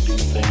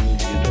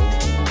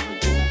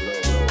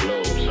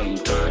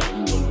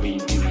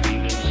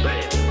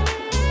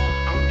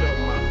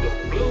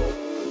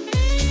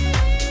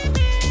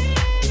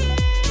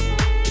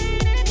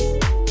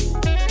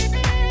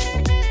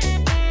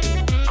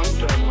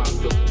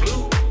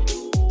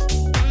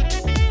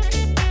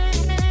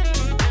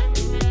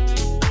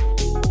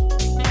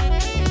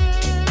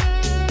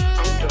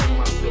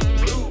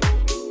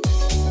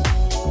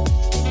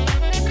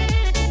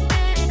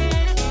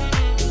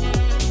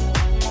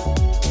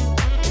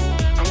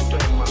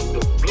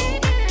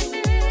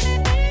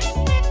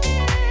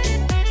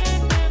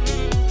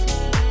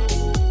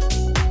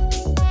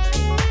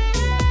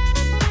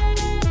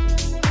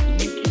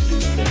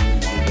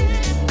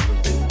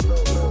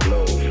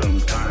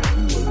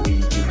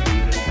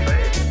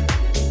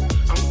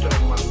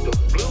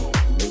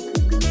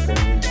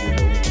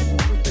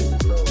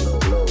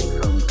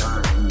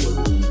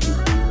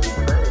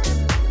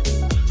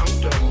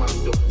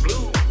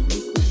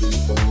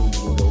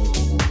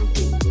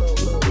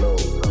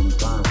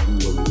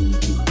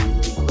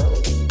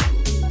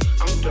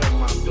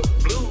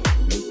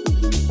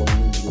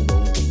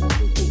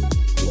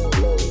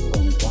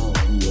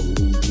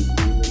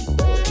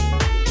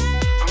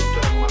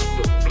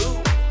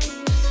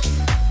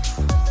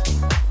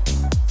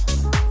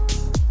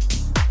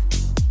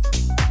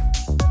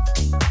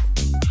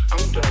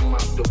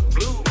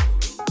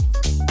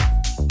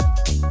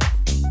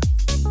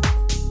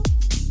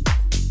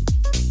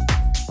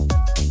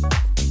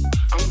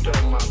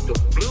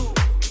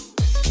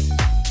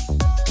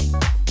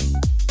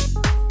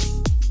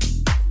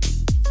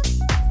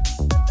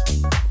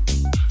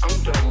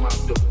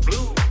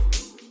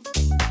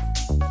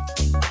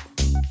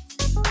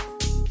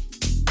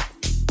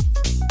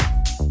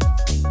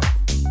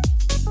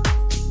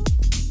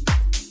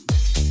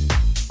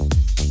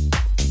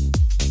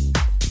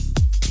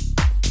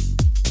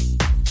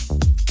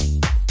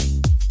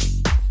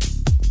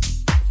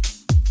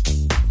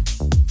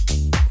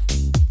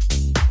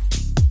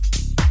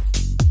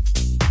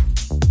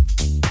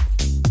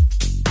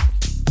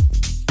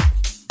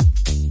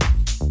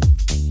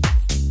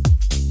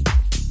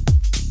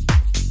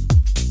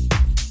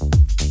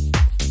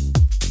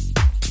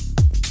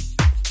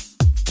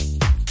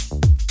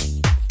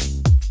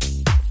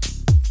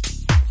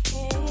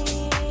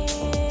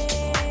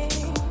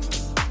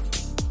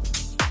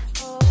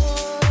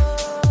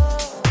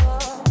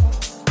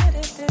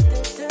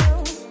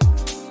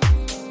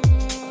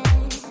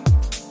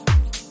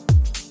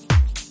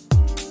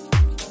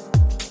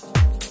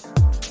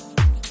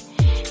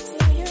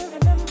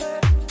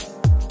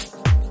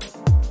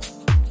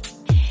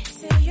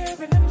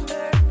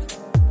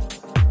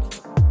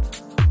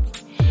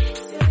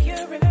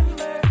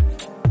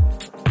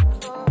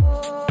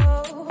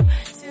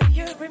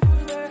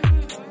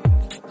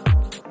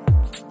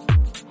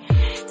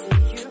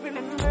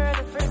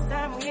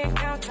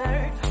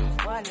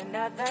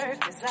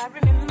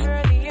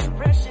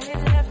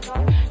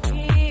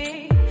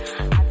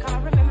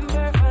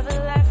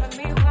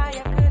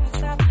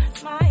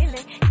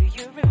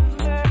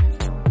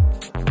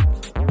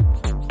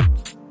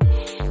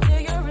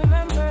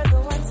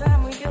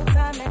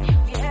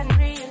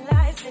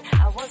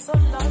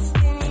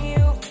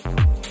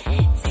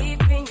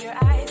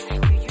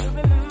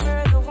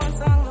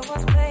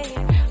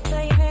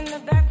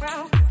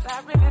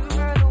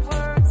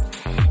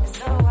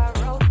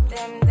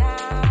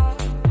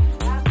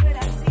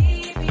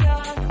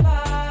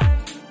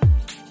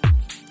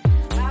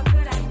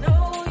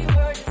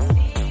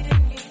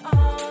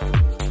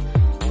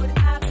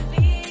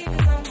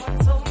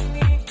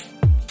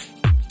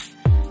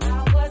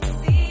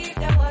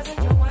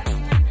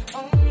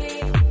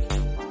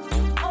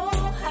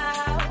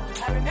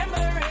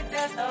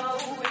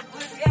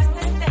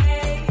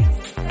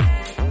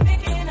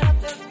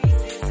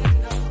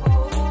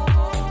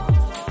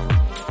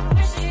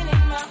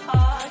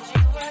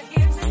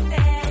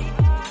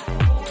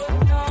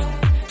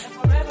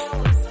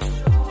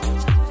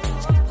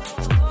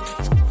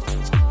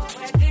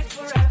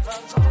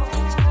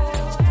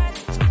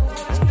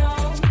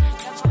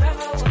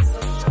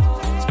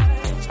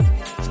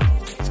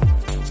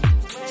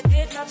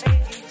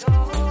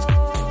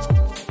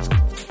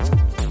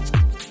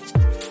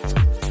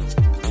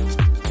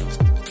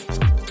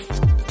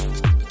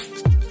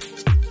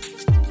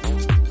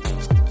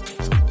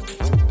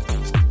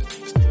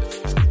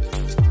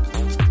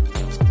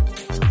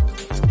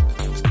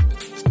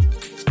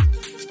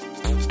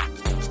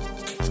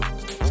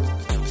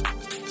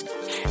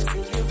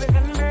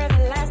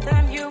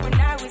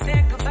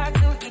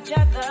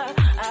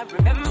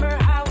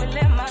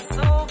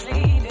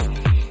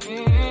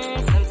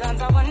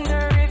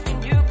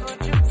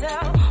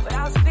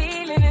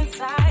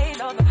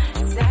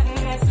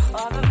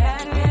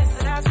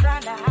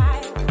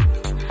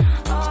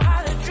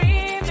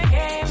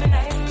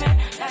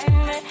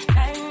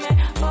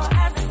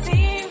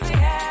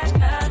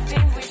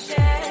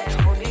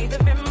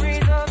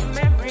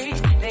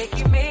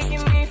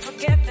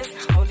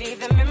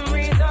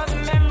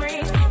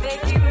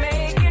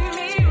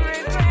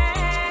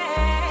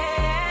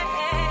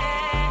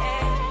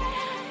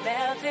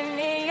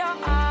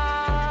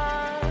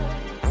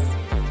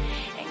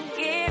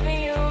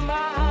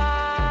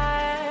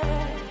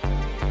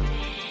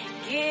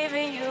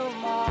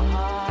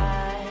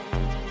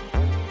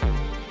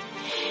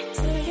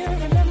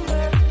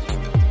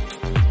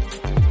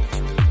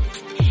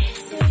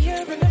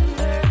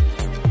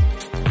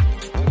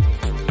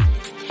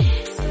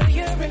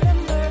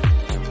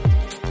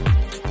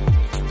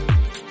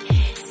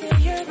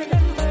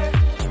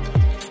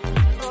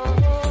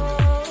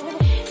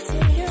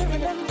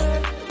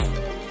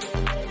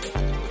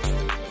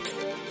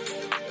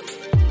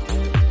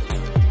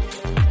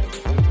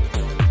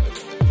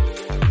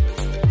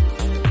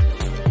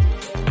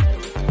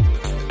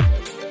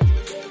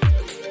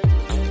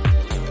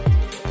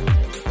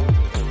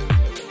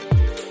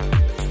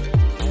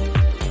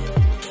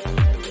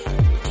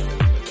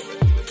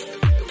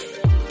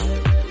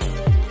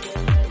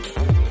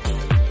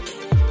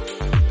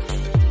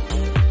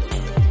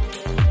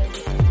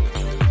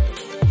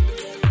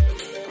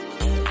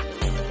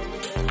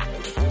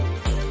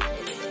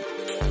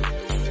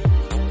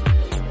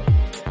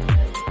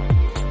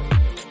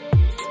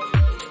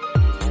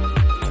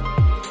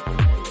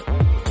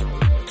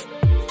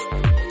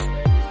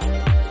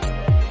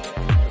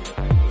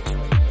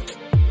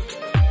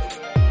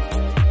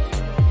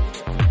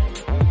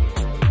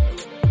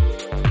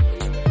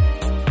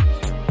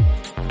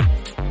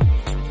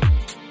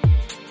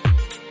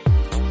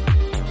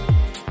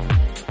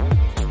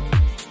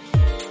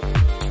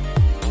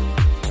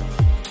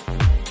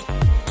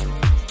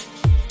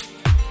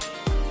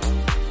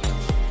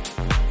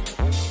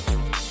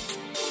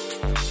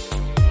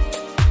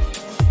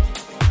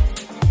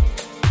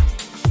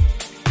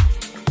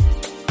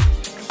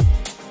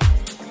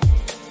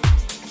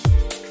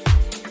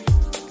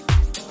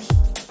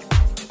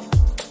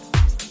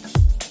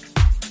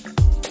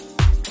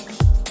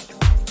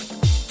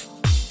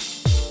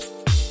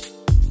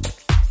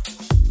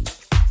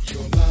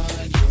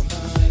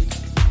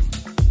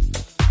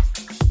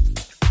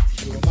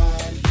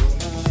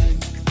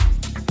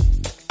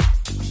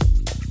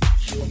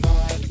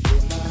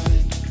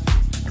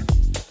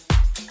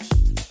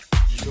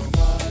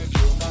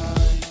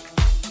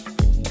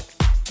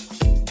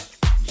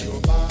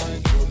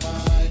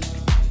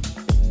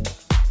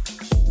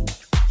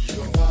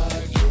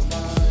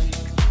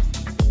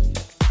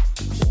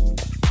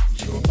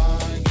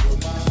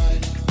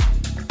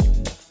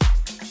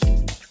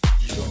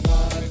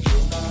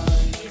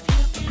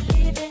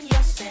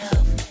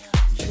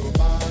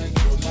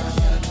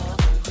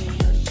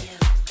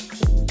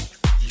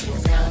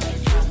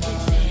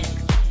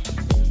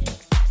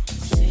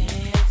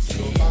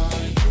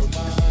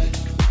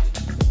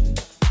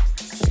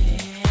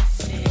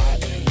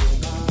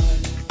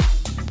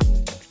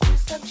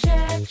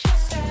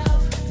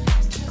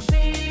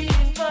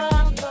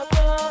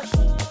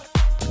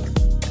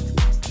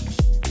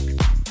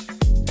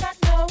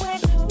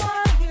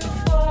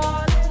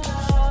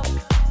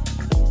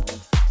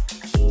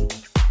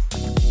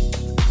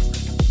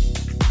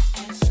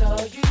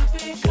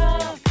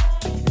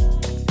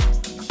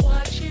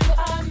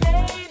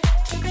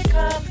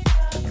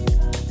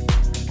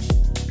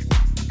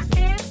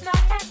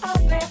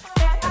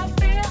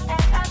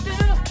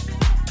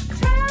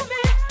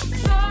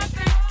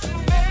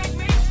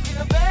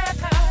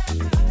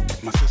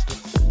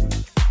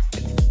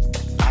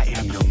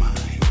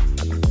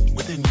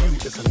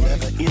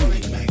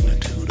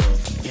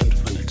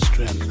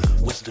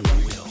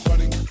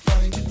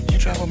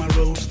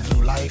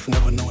 life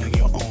never knowing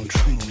your own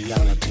true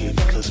reality,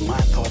 because my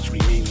thoughts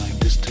remain like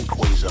distant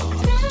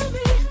quasars.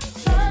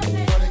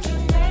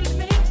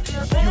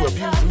 You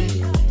abuse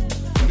me,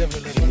 never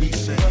letting me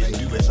say and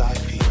do as I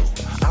feel.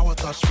 Our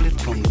thoughts split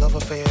from love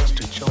affairs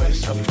to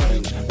choice of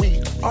friends.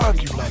 We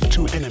argue like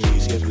two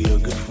enemies, yet we are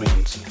good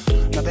friends.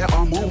 Now there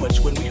are moments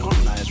when we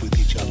harmonize with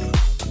each other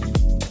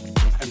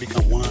and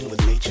become one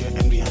with nature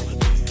and reality.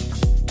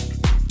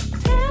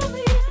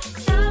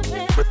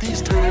 But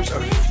these times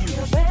are few,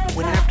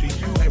 when after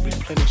you have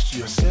replenished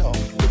yourself,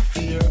 the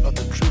fear of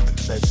the truth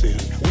sets in.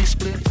 We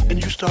split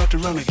and you start to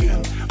run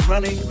again.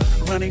 Running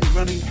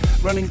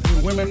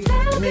through women,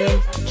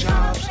 men,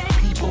 jobs,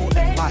 people,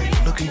 and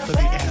life, looking for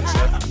the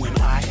answer when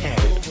I had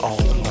it all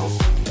along.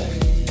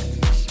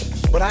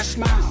 But I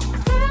smile,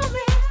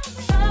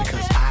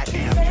 because I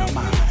am your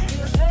mind.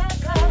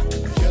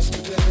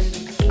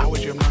 I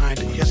was your mind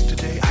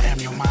yesterday, I am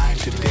your mind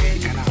today,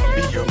 and I'll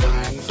be your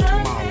mind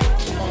tomorrow.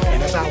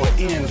 And as our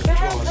end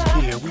draws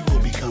near, we will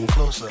become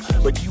closer.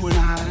 But you and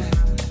I,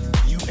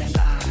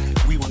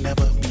 we will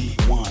never be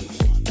one.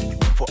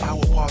 For I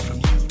will part from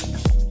you,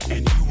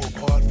 and you will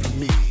part from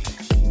me.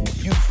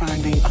 You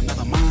finding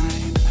another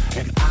mind,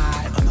 and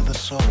I another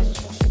soul.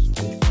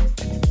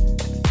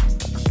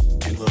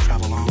 And we'll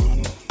travel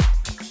on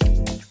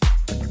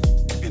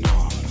and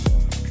on.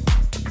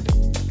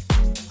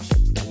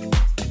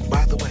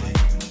 By the way,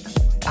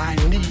 I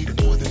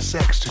need more than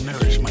sex to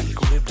nourish my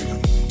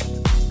equilibrium.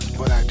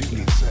 But I do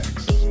need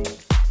sex.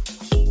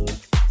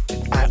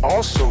 I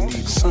also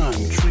need sun,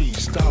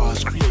 trees,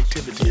 stars,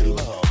 creativity, and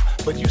love.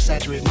 But you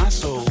saturate my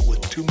soul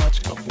with too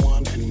much of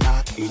one and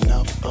not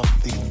enough of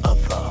the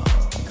other.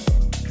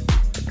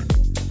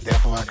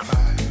 Therefore I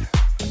cry.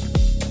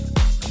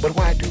 But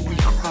why do we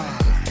cry?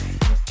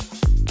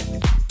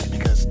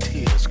 Because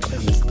tears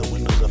cleanse the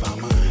windows of our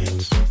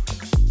minds.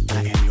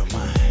 I am your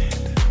mind.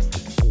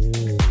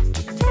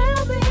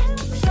 Tell me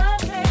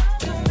something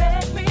to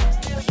make me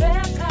feel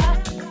better.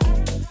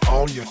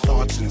 All your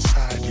thoughts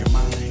inside your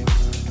mind,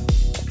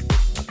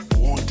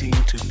 wanting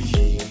to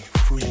be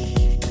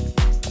free.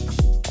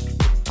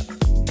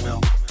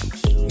 Well,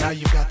 now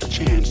you've got the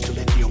chance to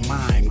let your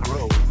mind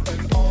grow and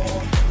be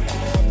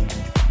free.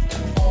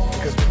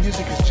 Because the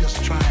music is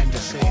just trying to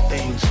say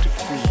things to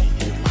free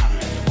your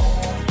mind.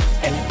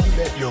 And if you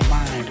let your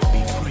mind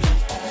be free,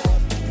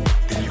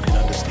 then you can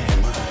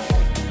understand mine.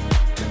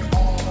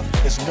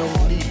 There's no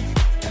need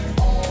to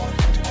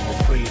be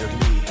afraid of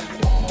me.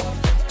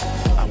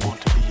 I want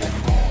to be your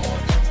friend.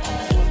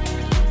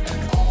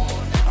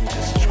 I'm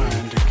just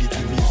trying to give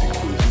you music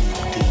from deep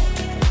within.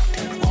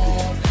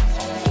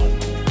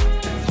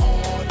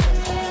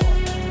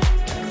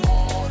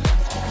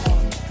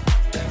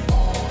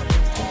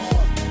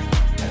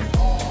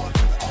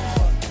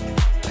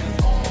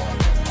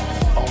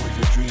 All of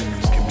your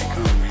dreams can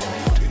become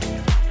reality.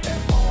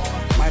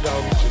 My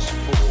outreach is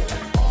full,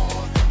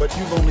 but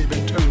you've only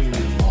been turning me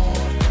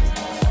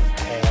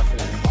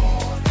halfway.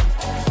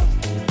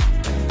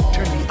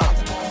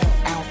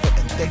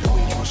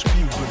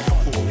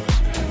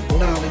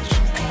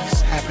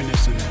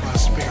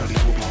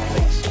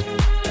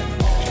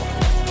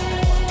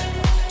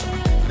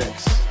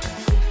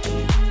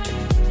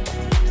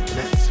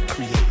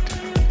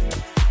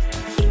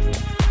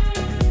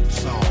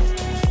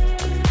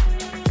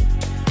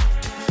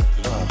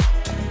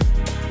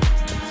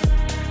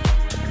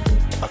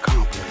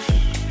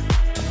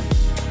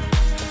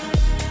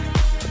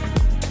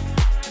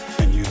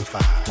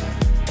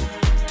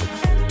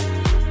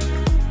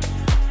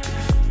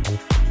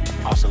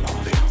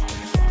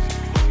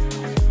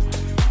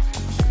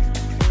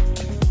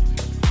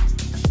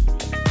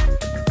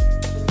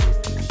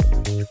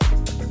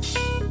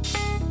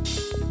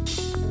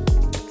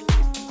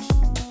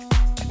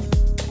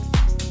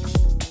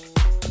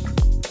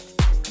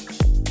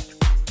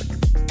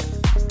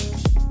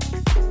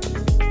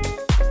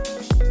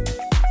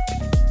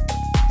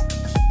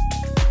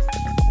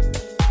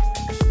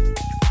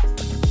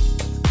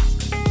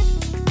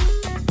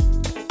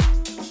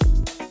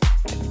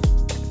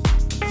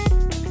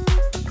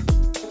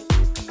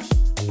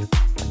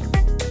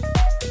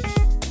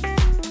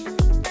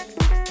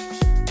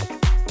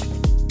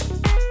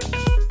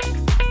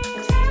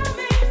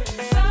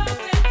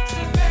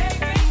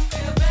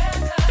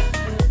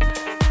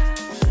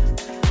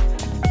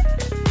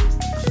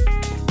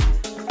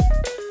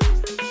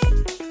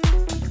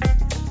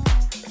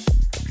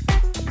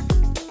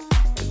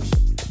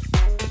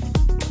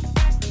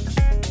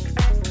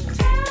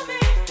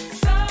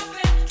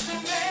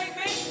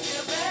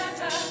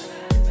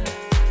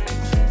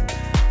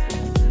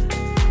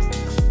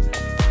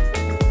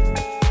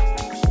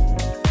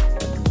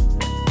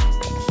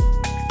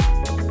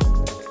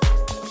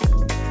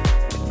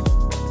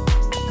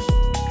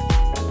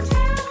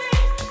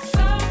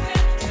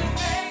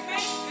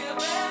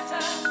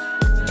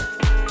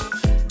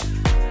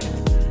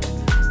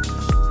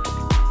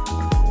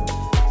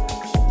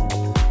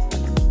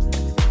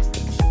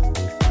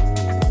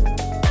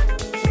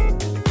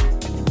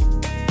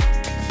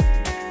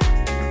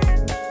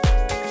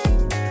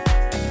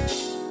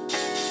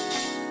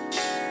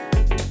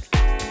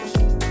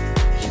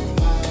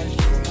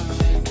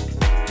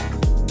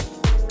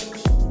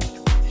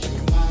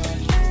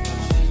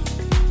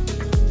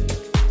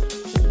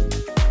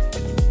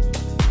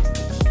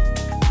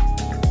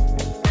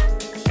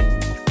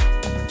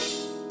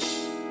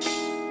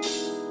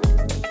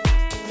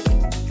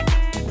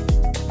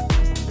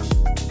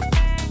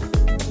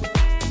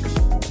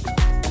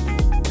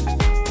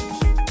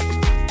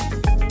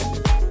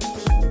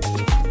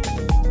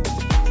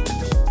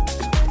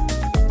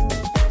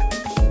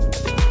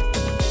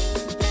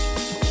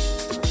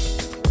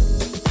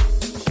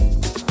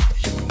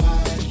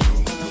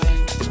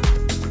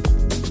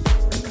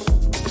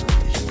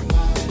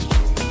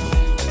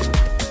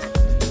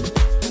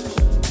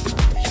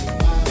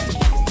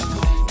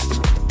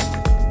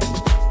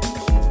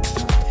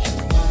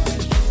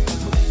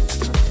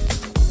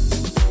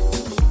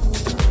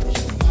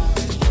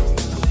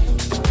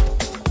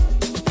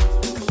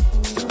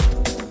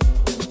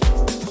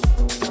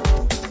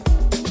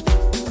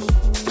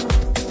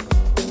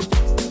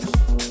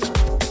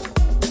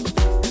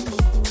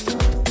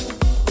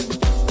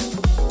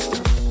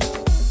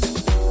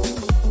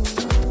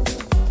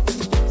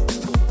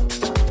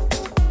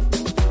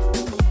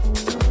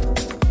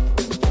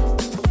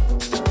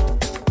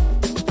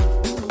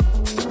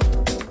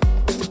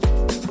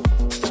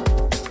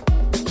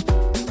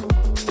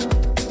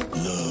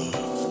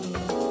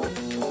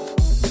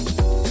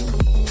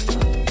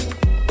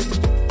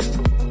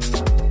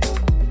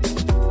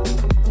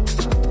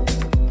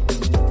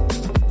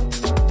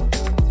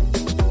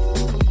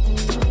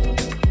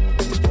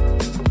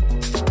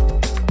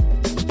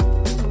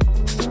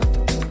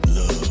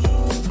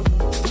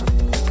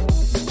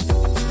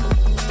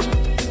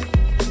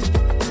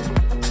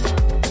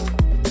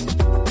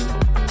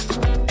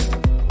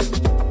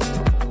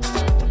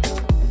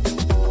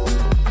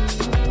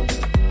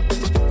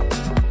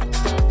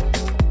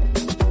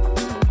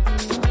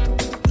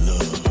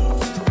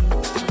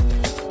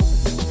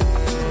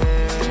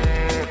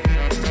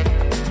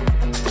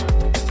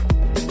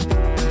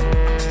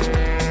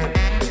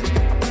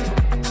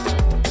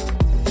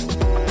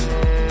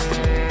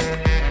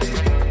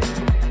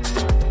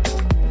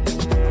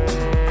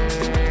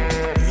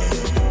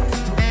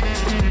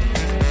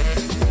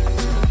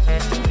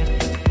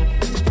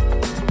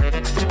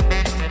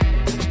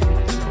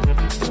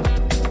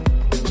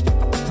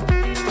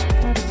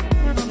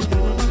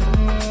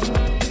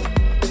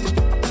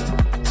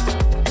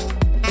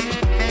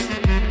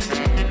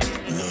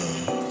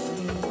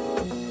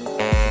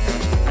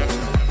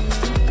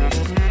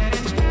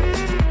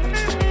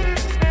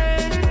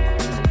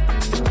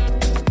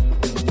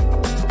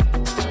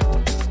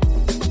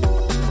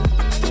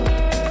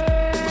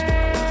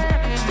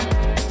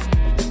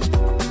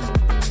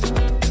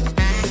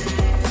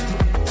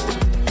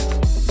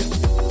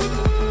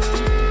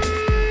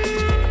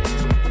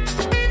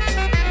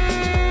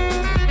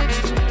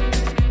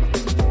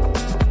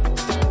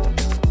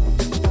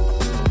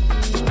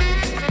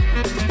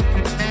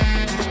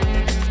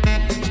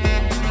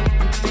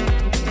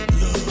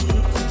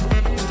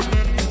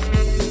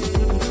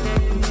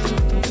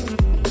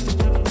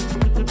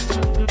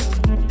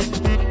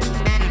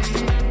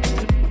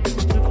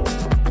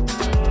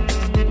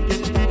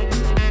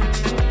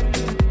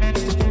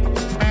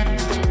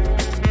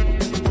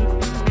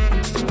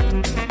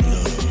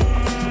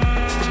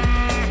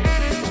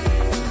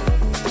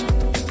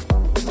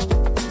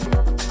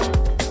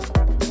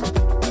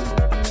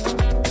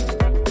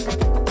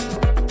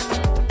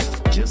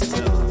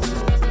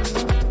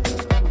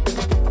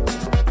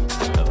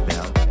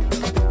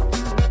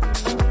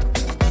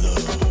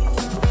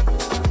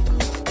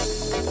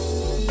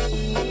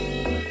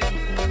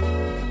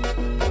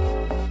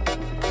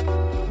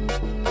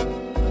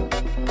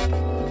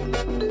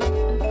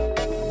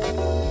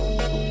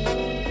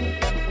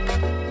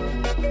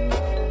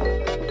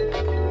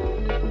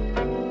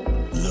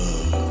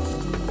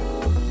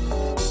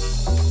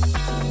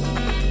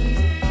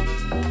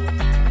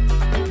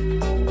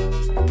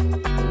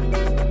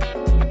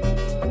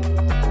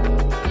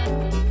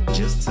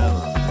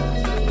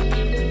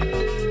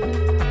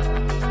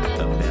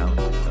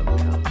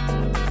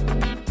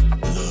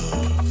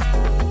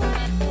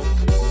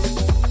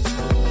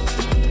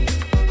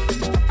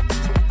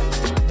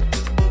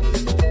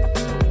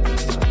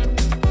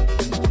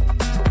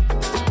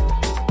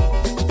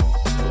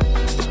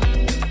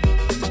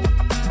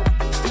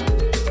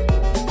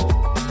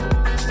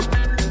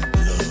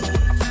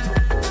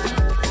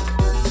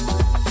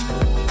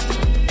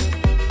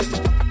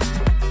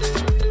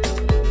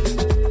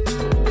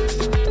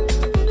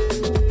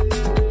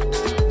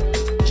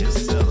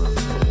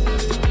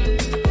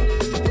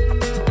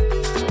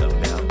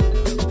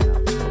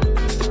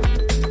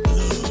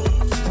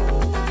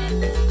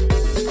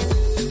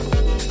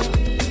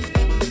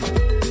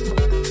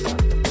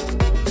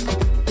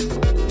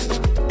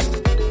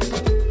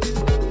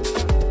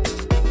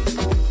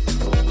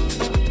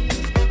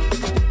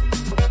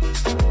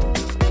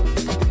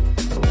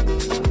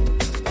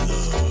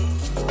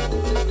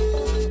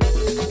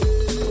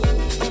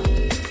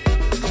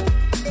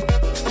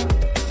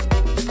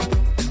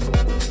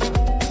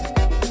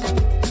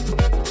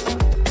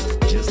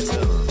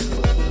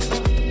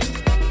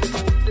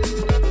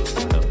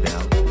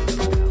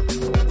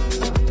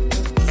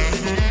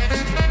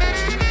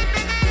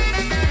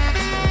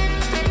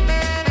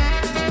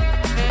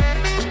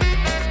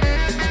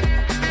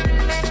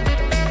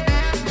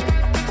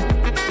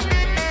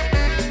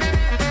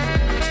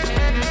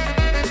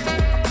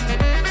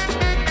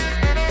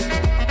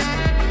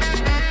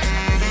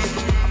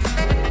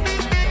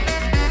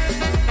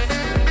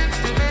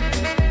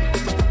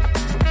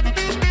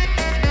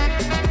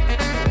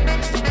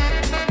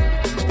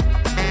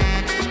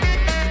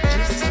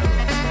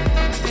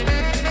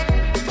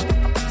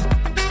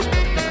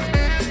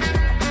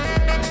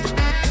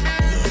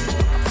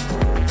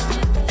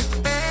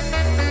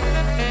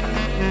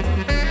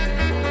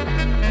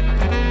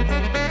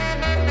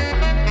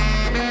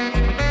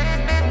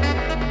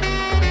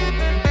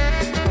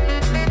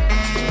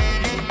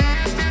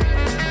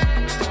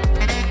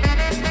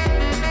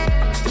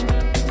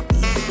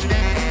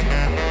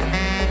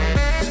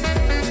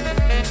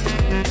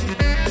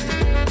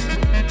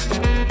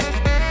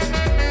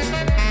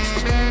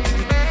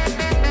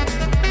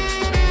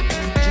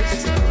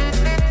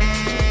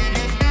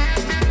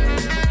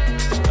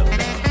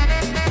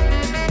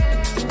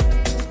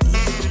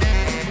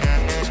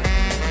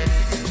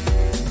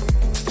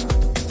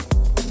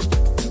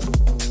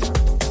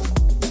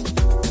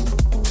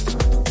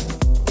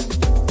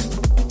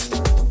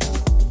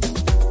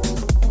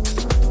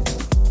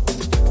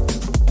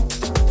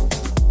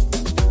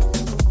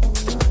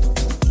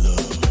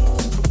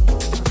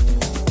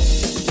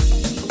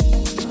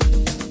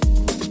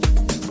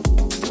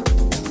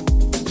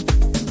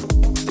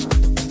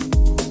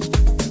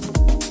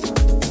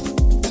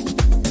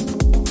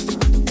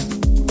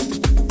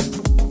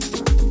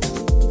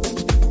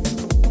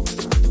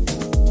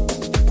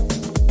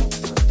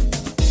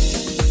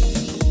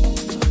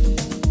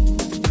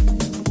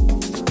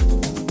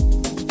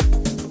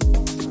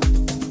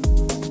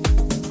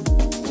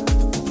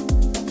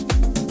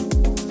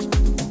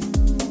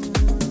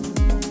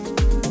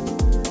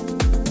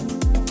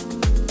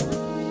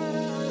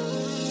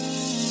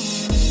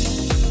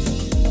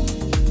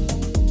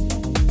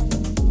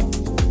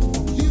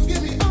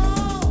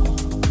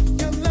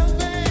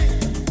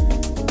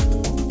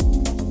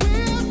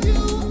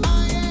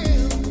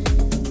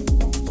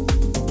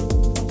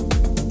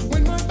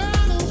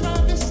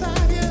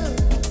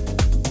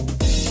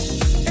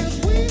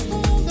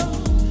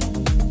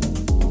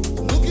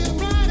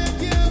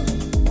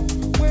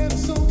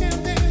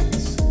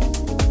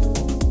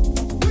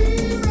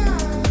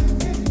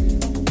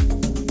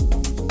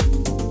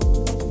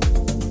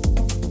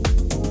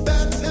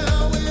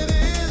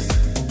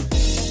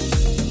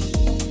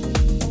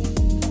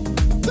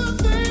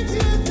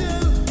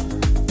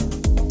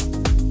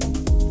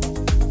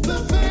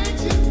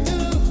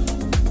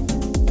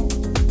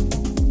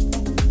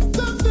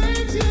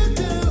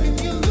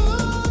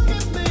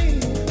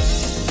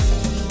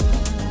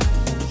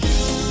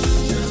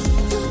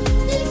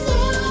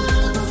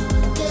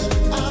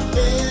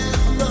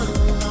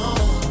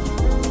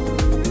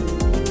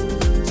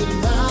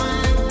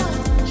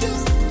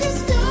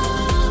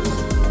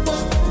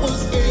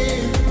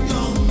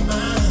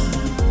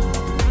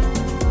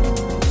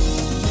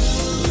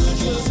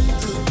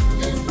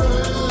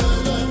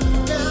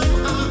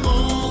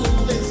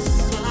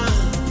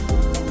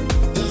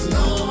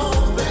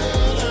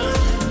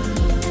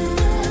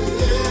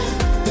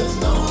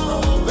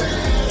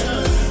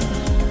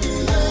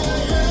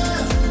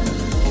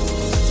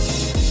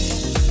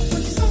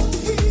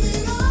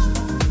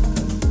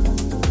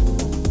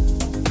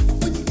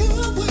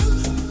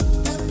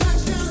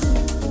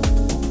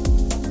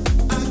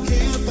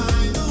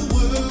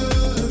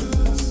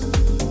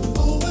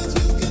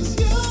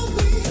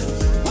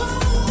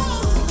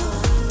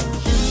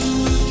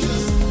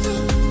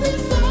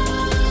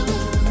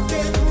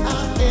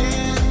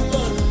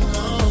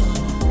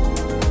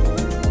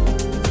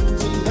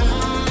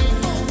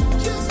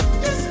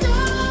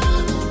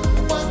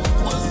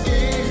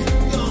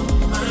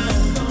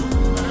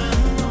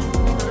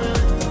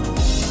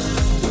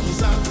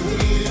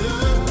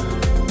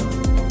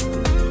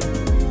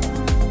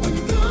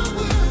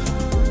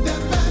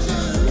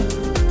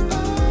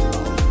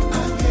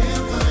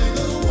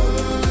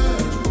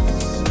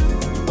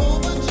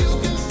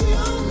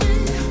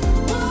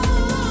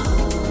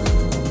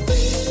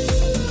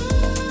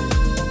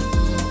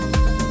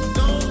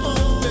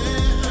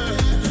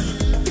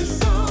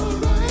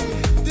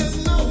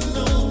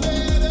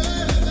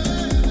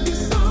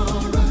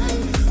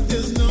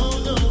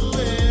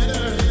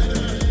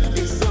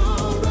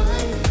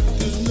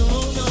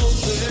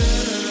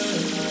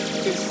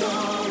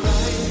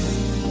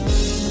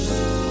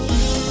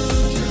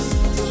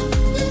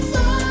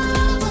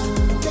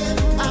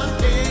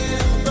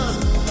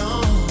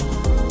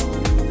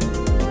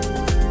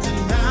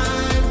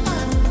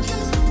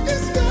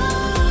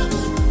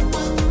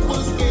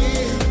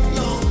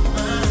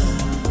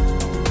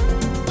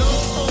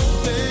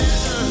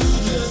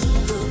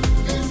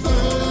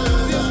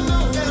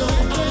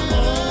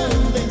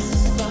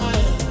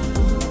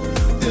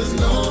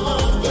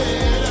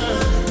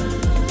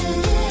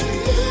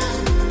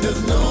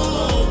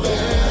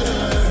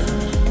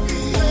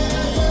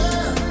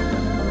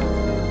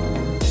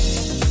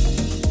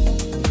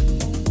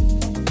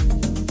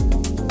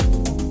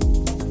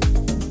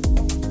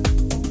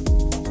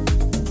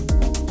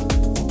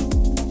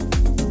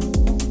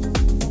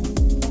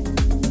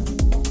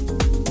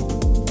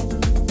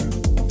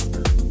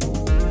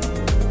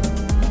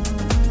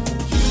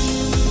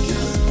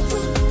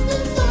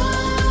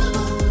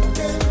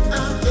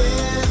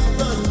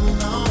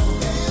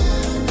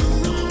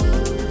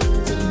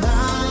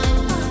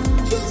 Tonight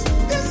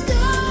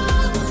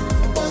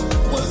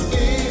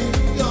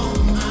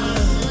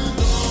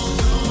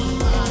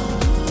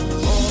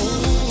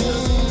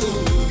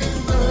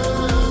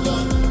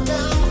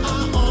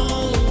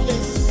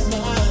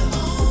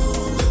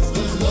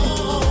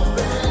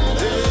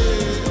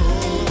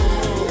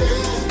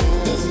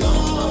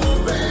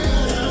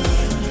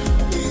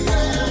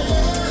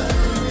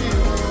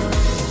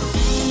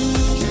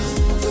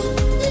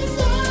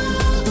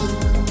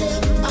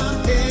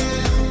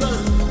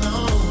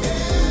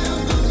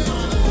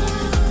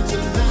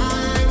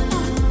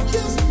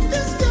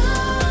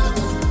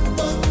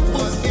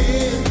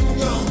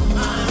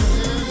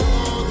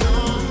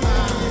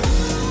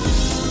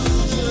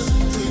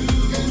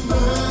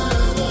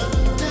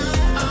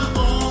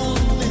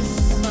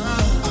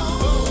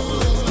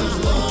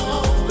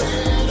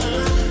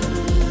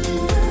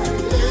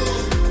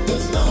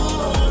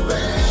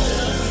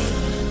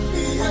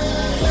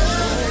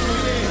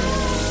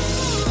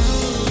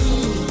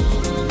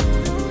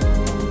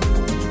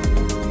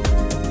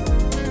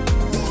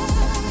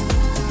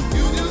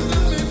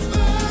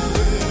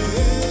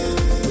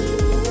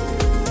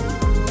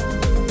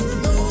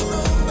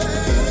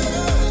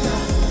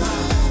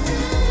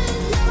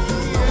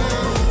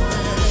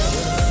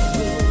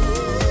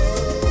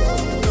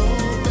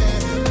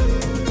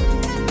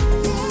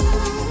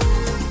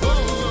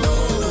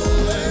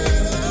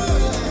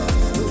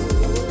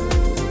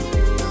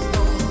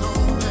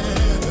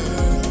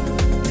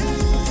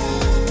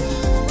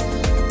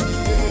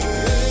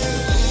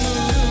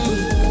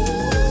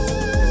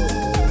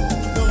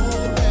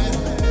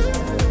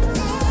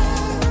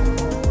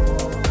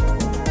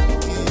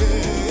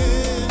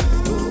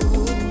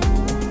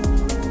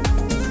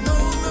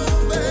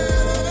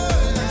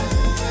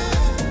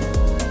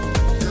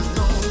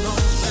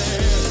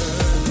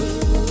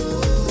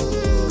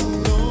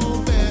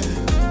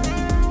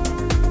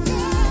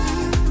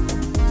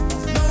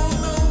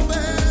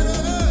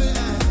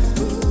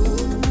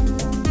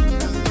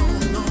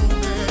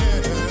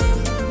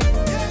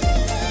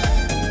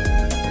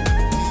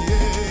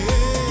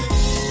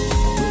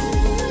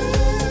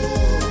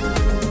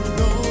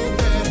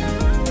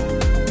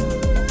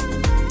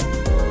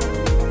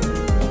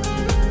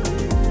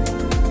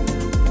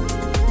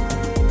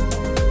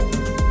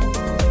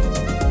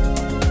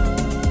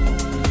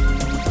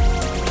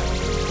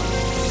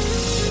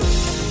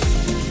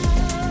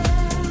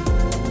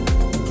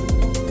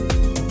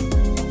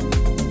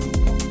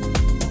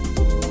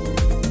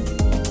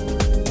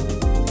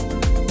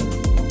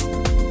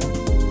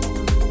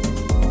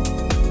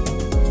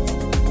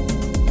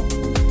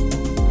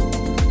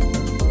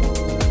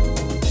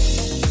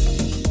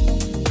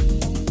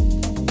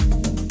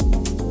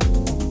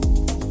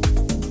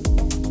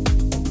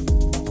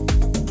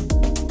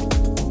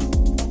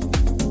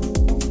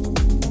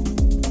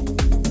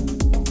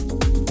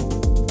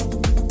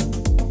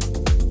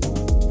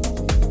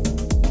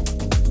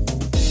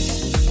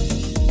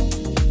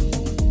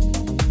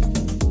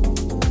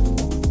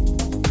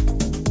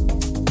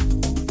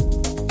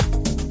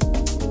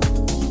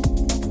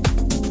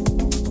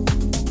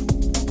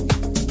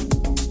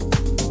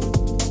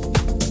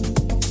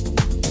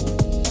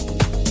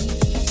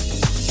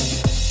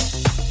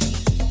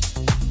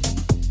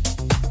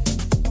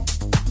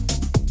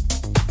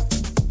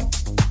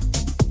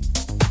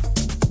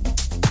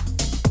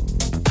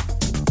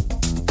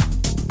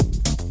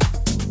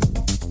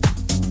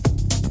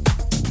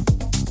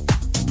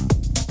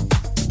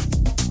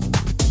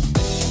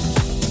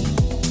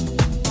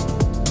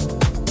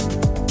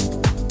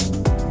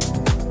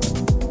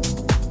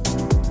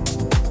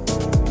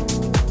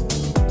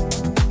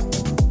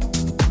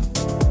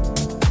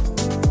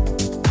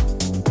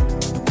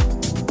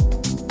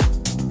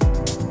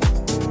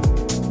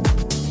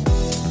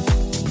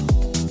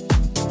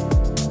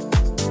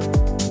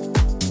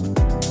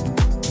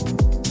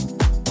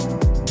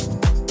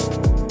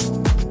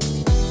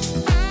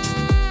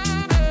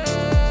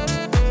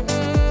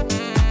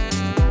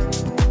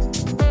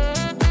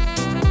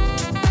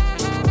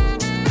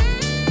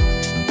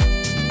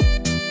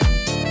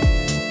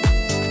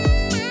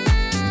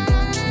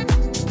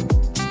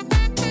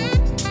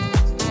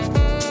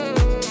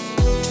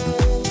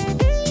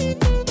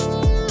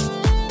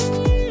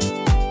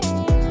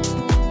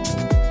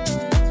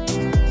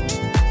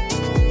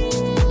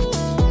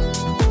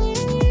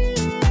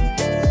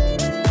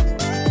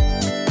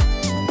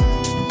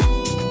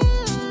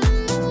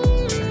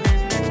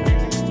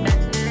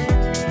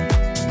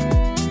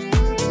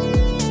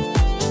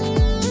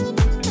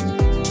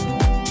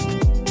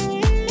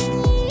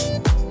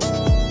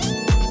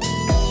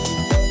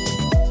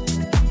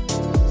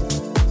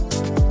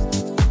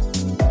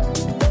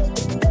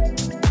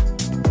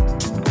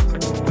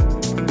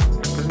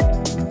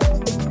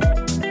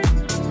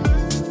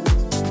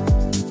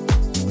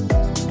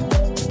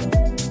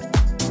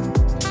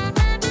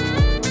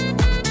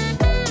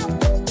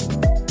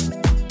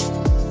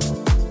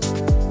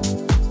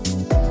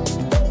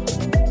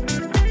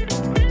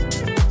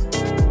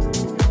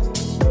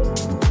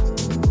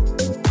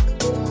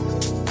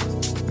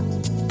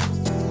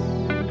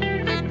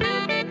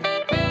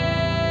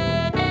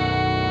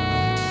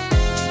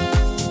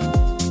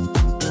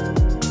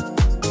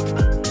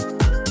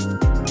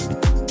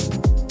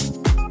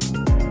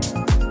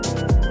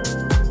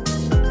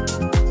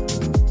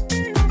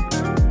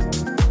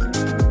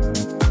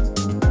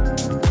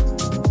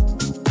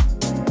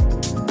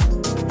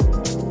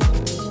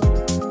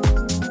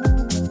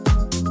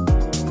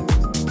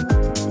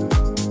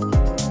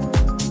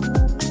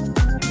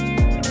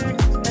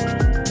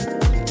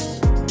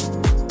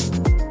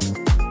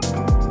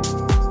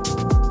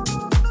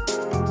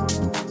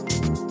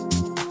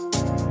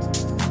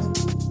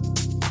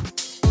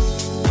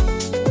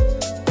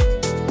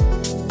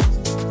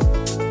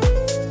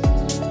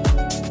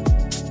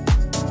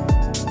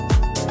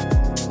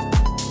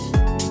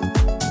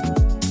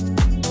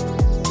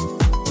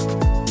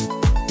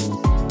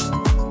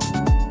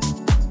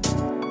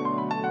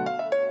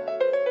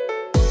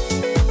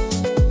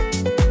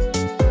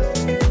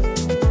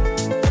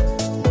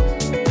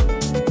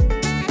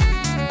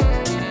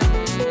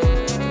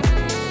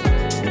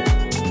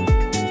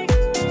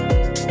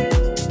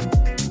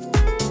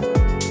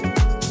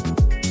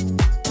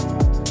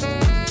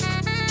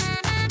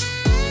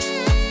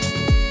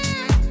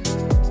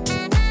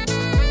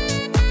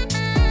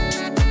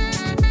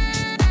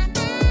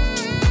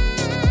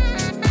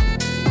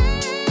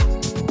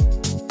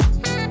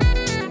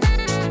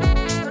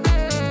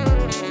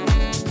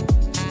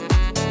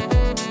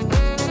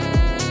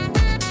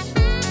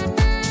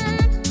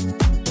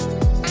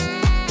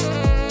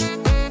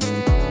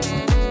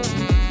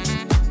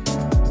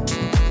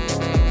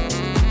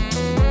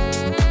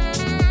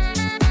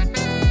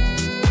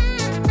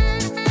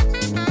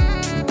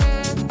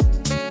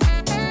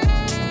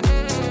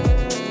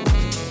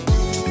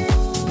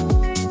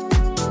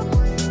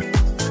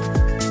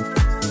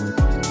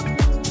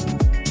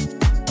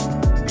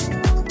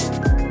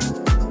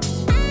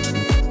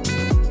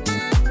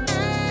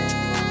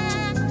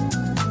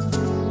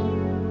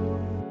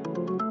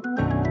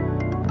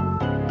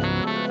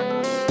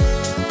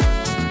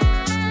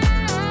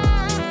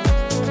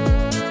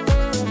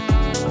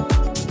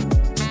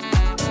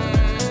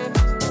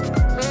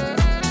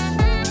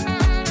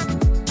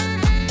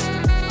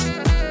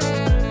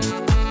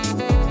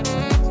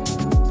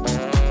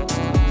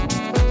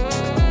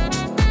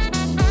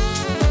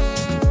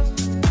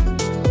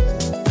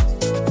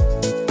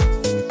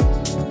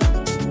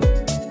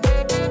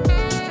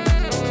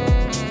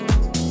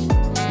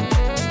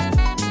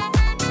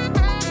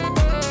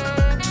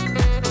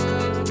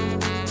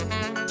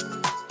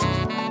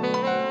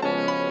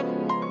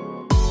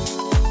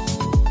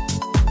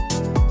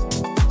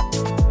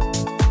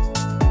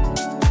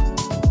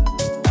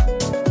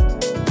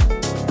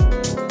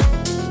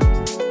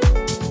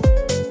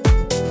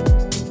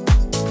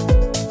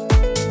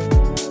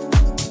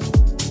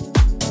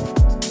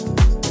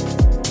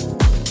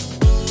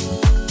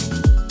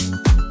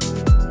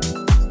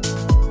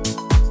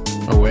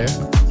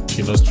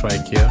Bonus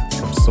track here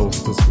from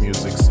Solstice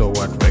Music, So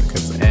What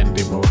Records, and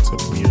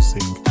Emotive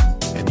Music.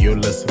 And you're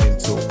listening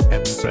to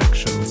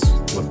Abstractions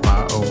with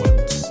Ma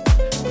Owens,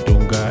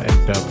 Dunga,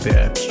 and Dub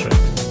the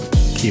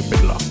Abstract. Keep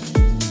it locked.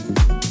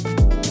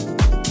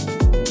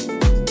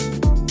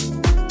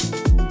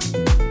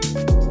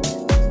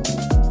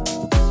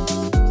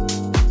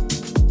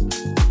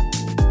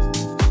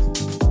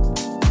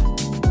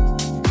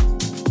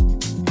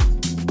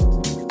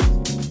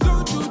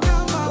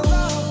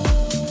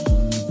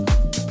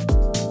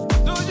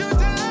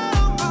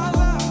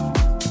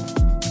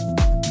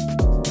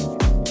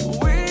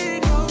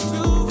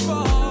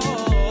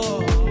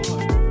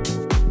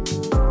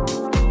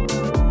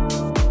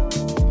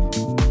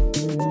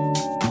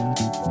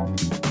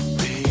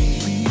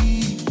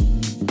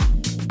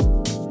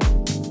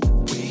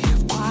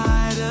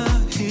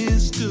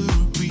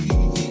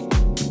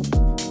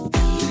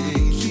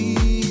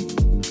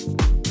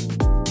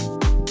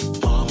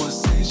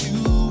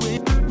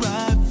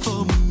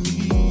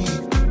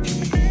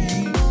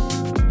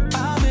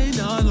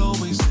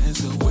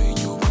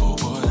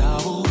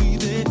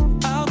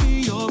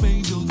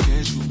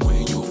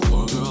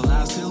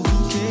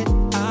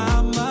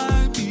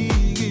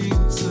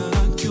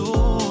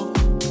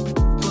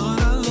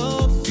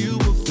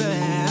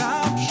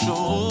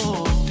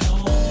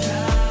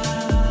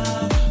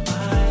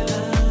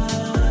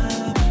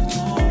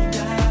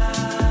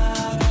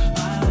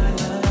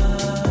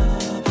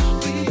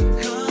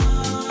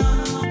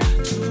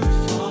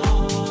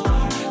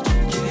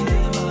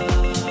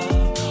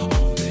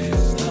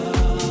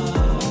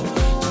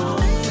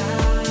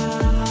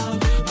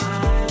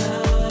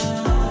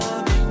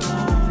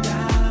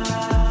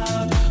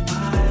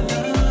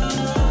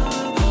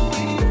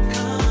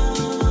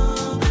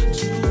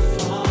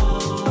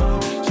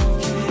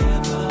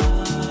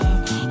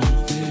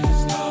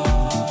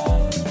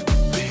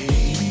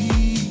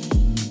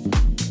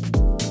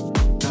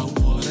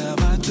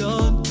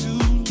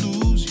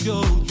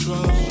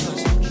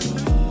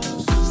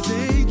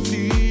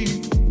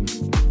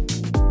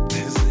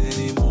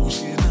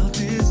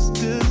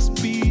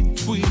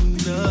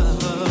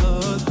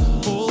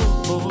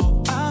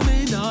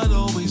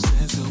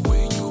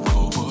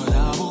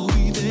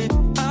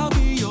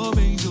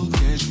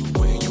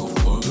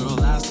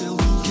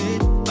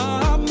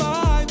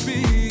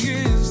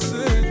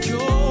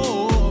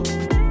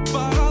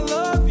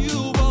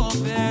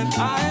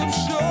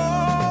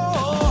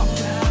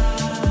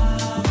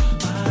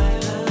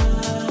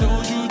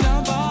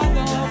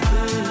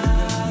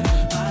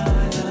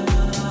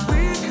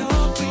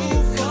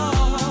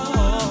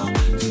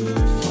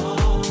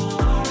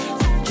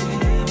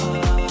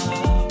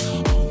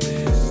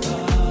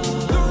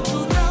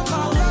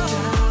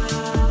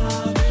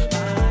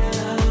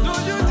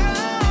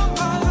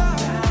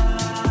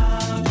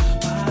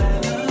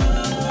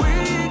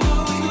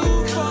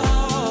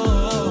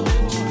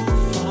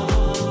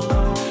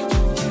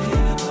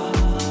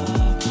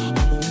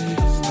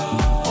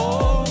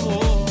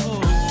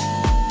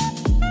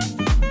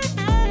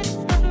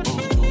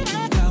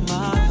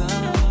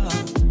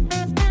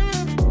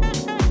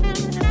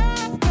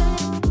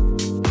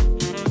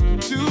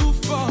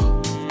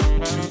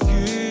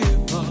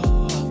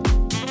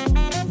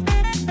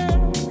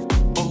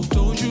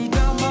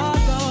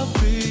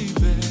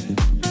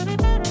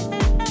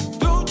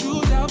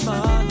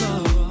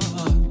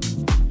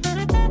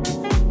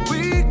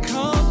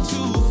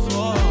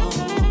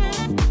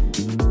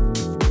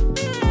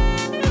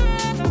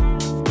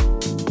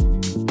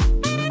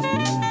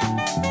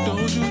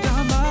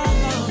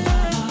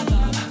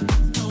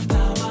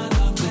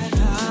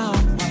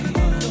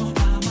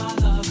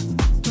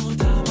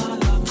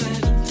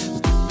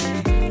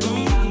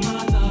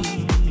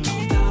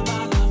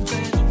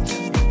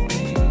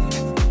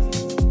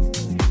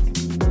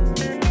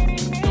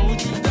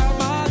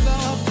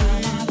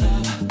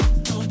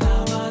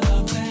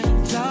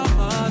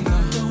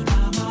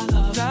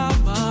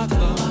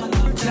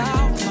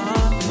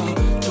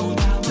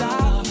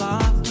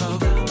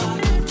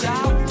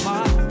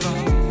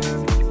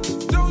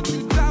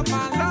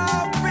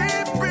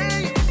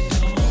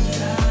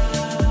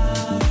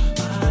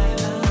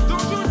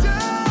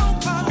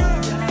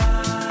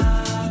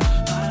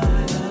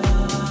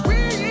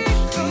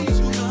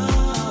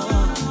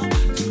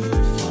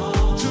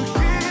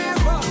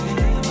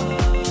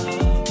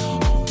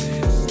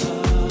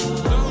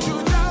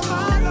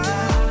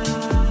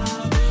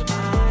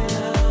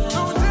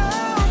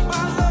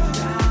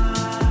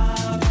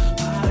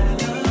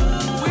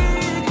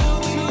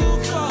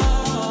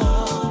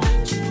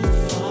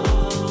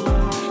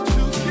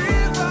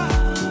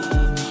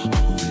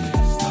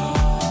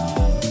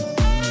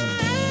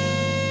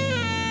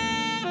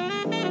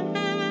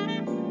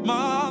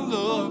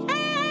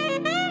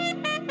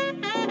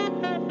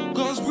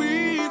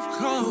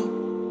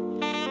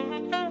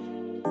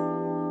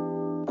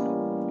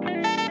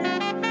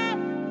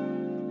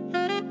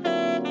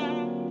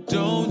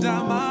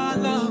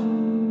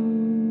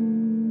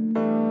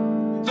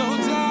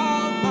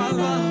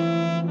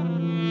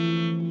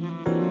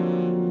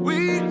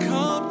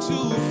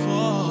 too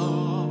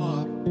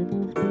far.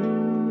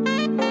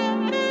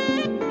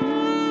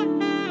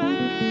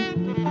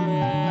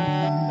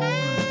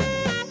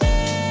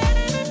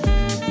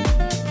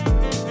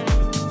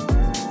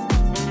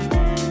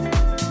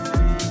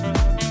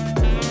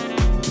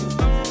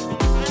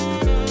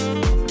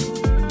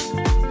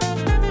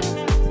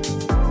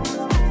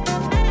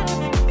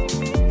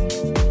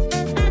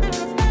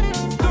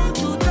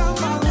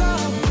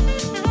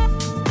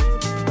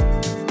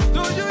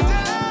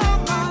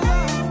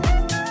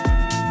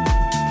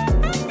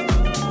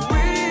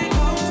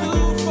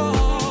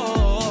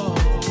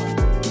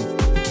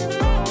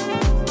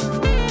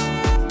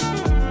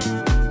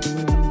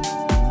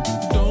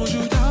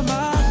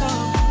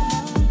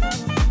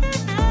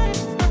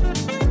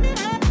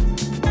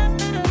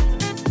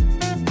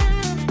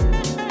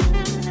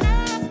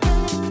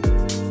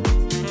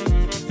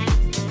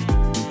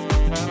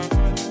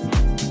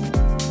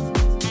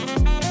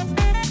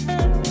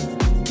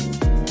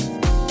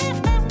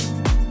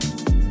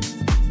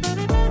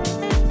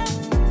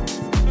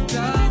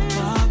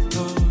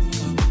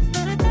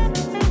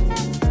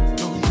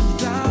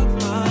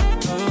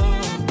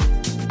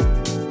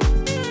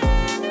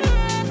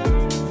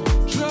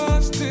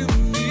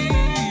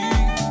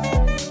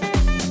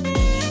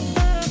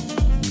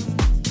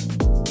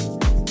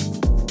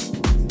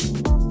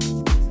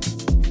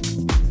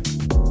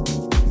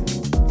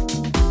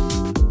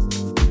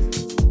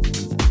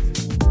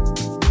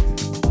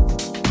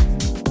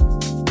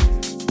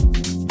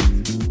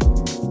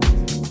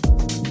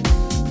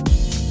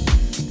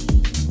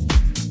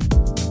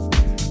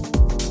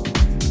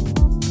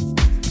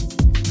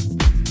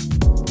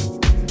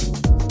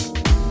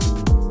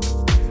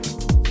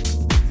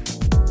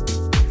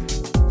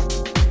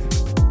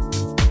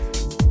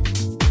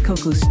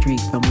 Coco Street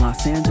from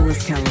Los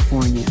Angeles,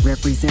 California,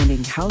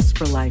 representing House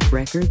for Life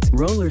Records,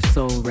 Roller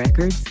Soul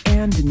Records,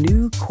 and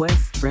New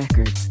Quest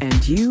Records.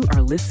 And you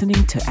are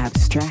listening to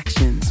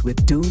Abstractions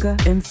with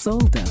Dunga and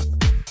Soul'd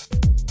Up.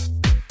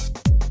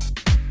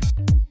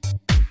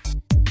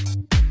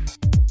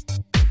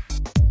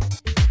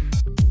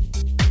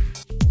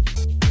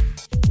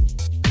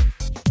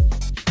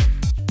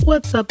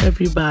 What's up,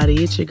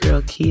 everybody? It's your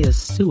girl Kia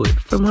Stewart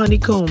from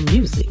Honeycomb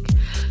Music,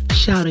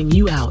 shouting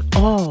you out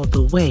all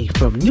the way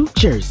from New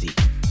Jersey.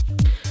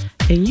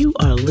 And you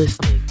are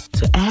listening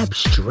to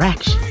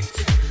Abstractions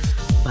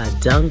by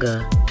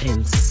Dunga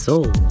and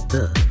Soul'd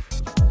Up.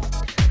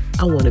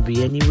 I want to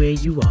be anywhere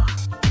you are.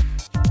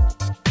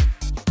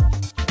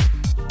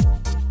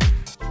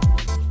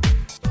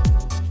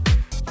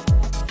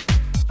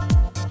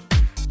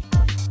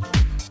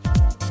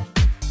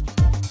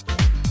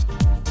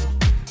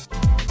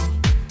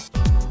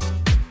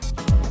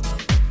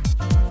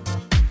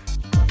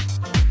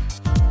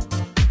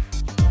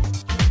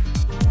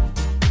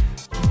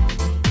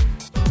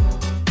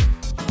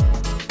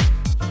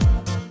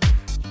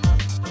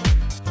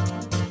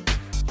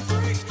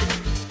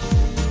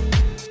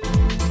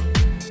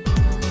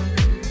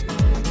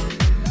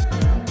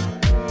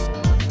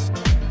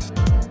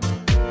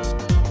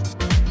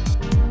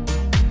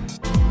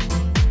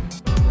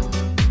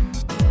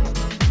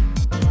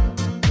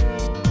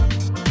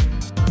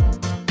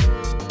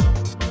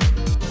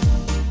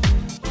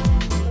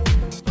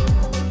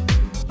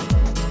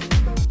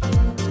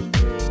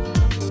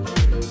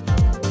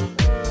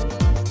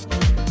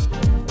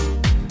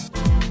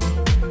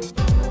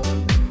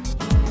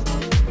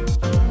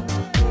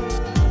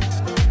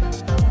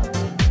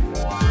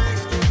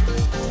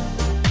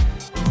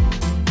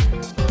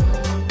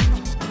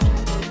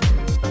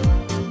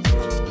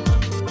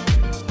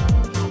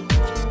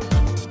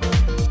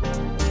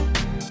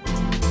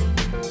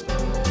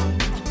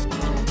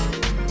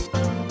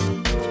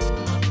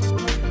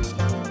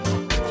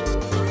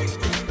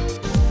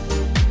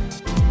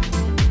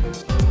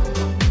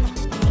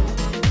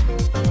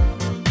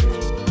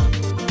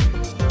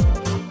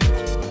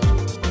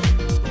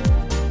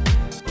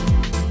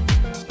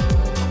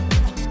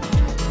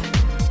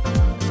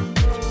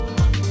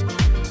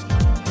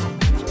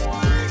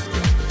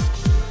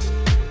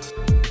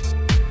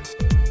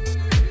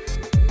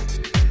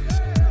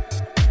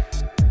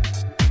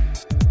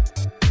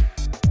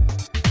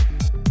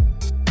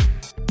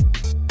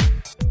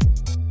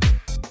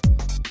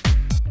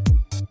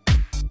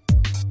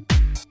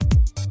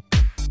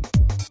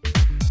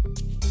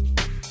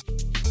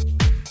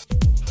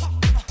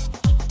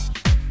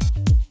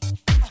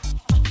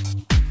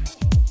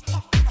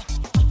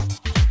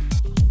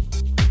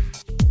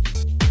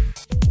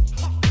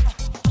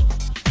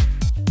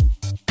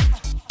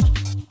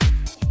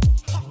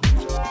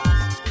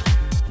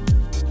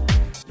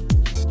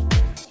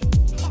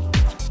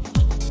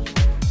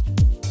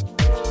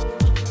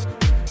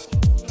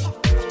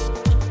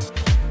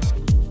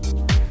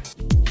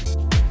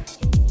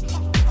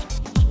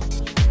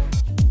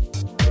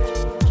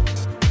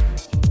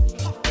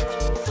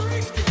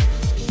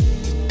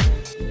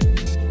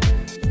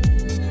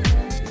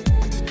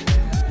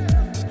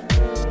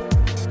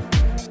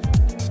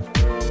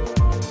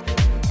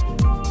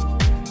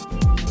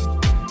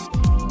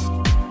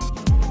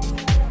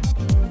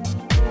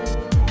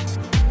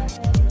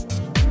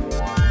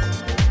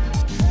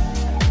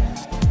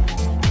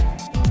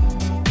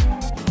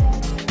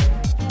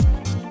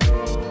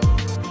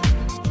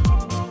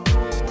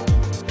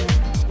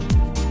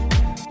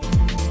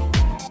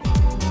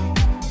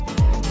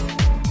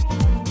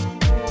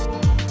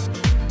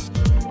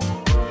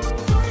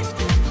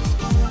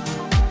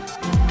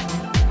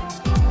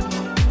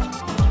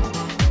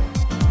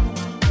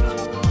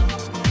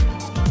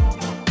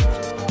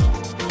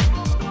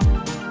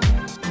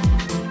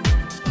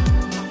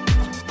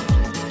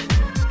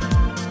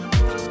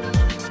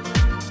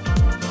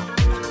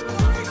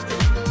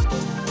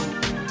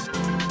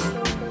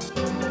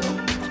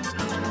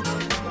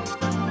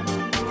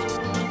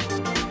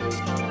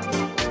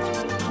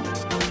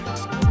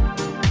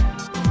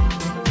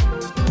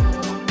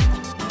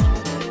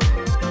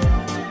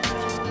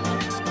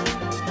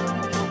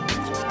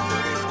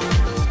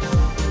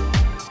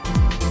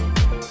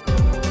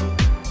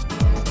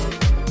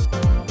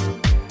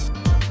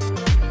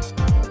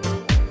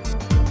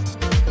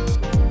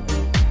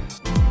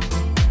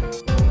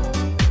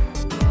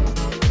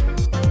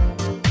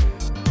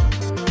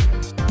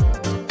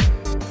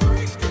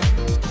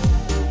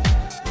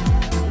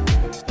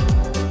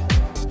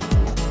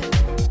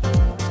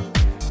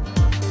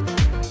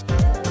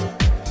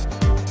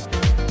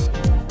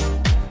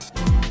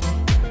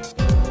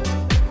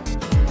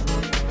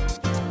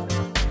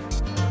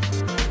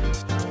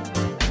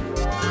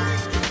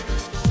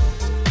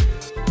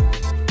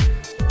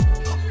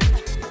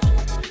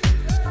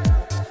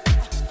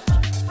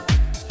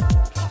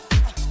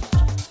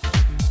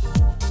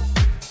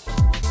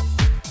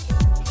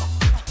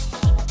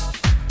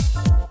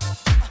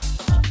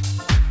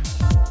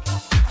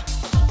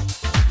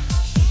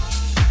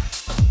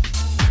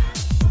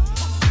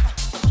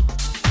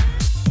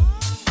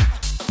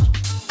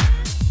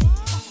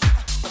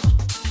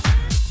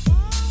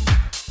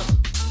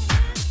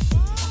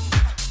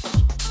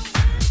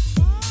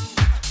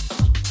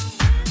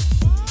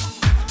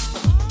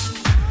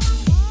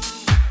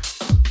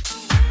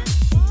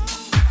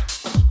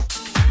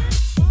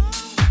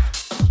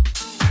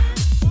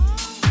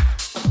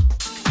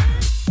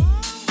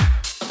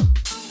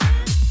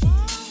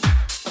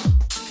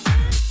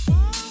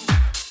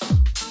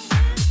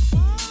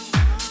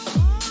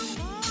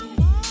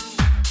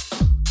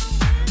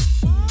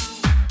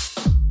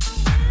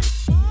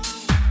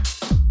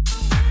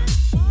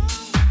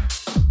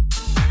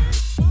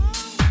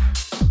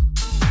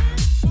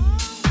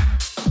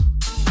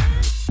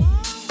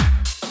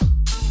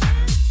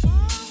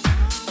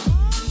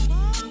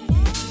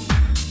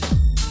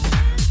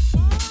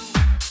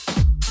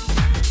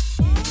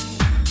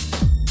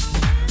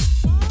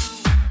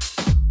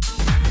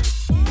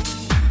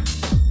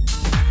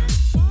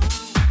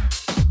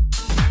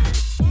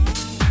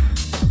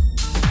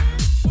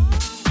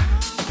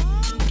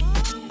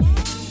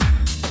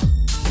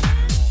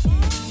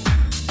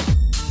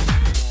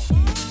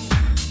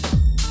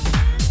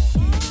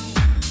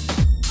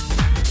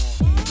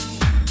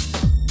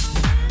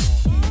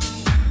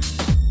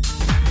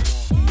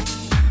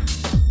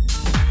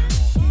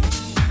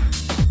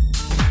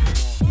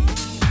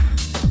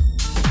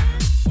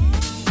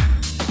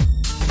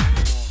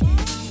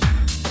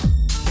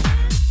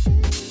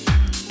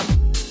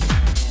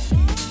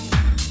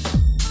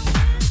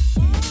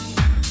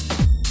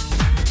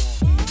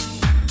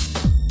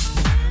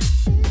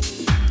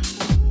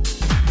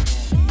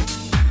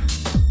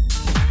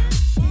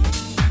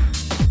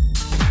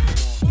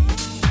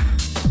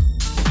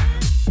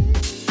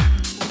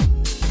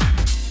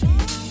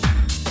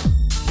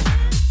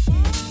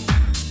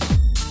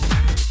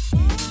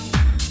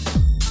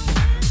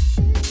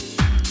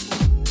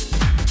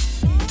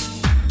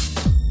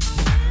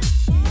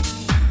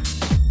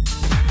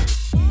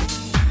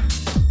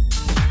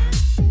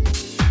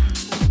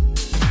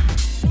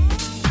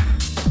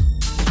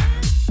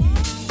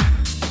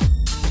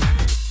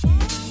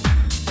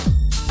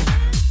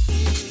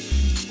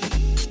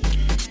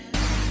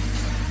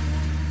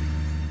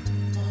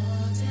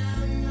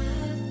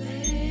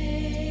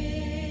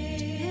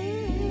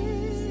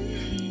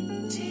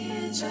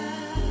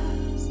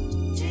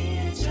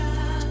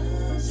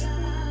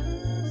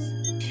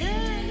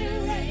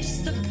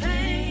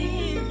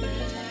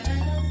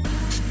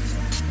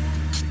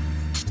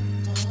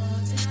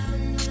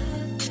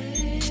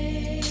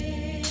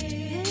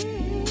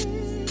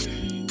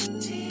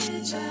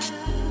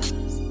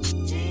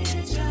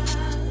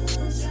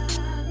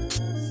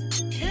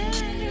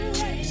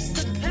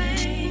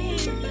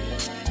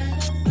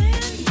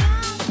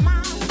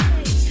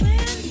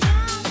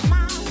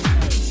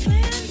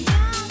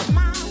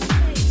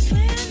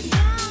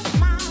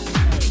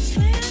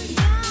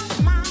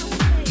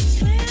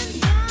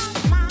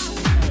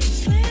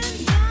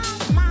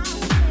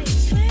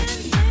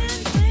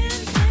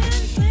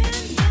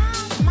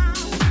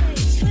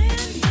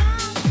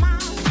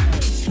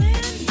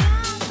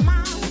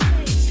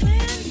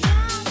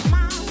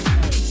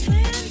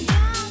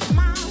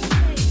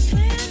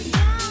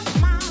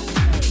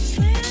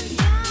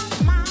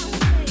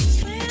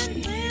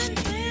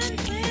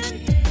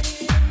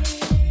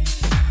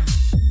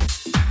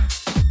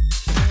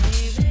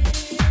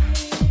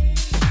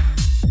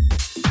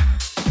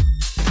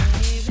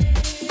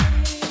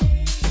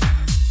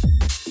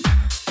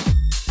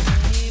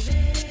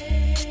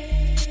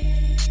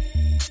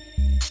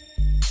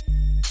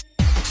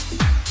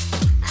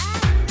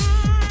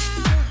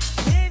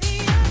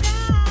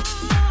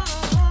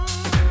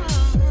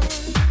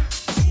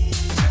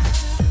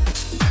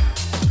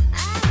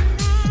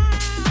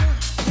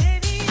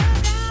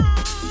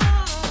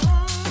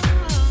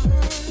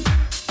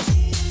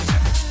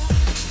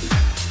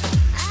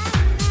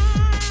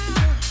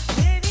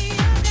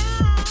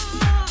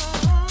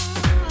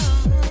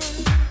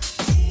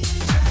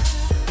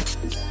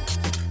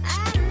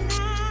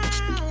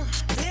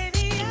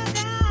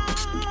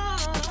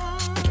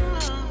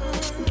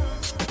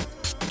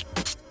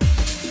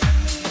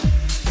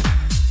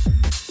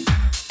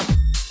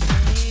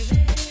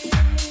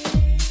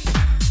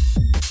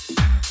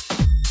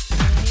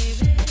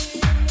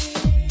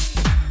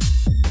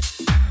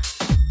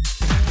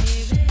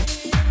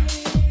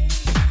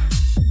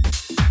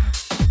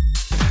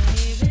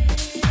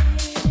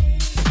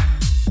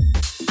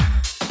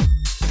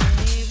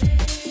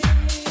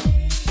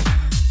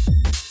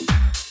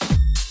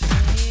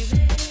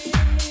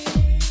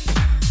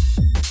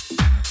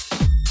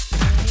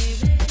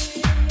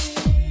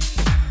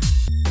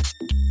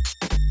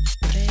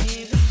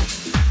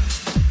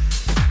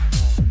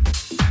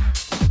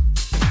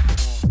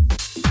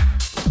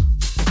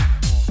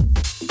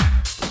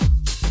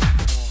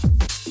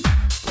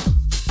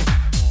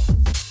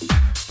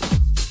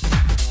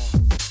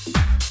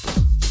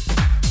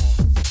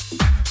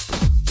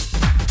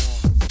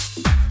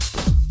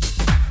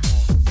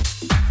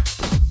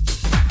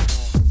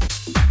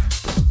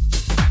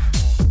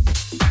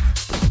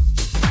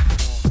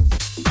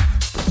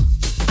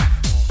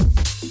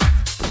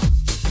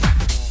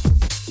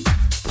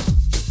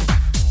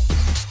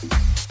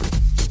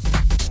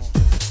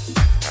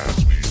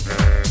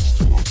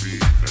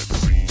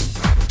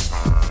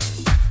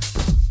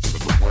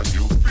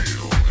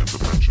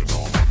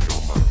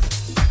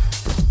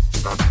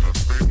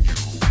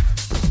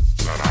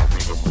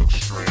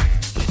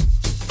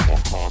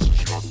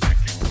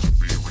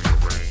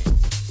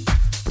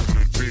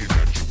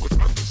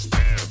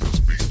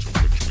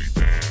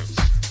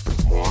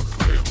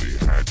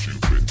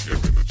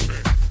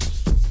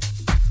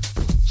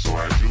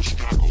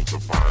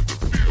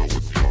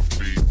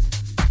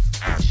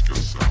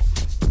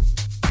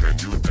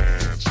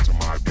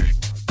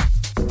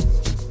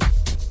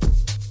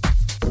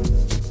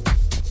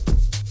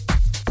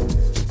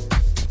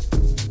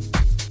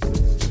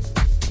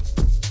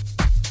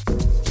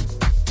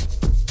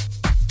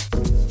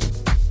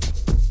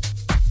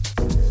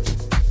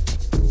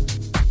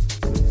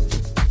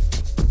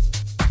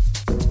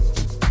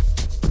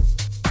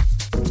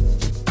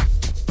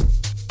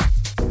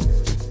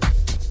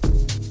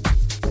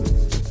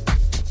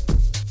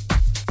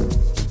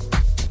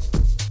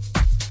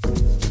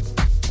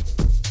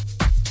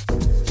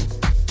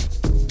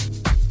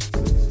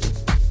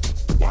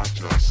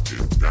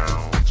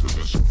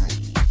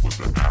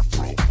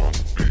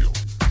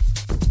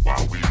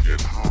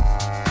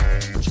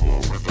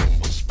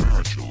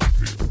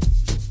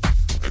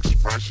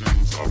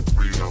 Expressions of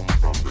freedom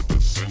from the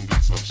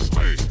descendants of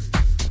slaves.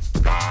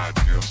 God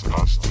gives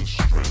us the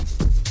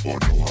strength for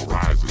new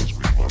horizons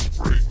we must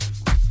break.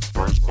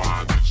 First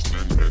bondage,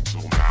 then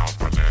mental, now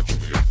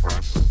financially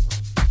oppressed.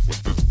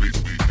 With this beat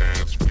we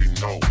dance, we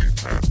know we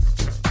passed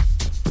the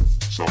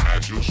test. So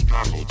as you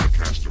struggle to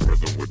catch the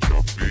rhythm with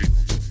your feet,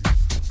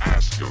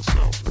 ask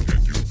yourself, can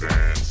you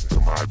dance to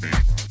my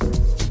beat?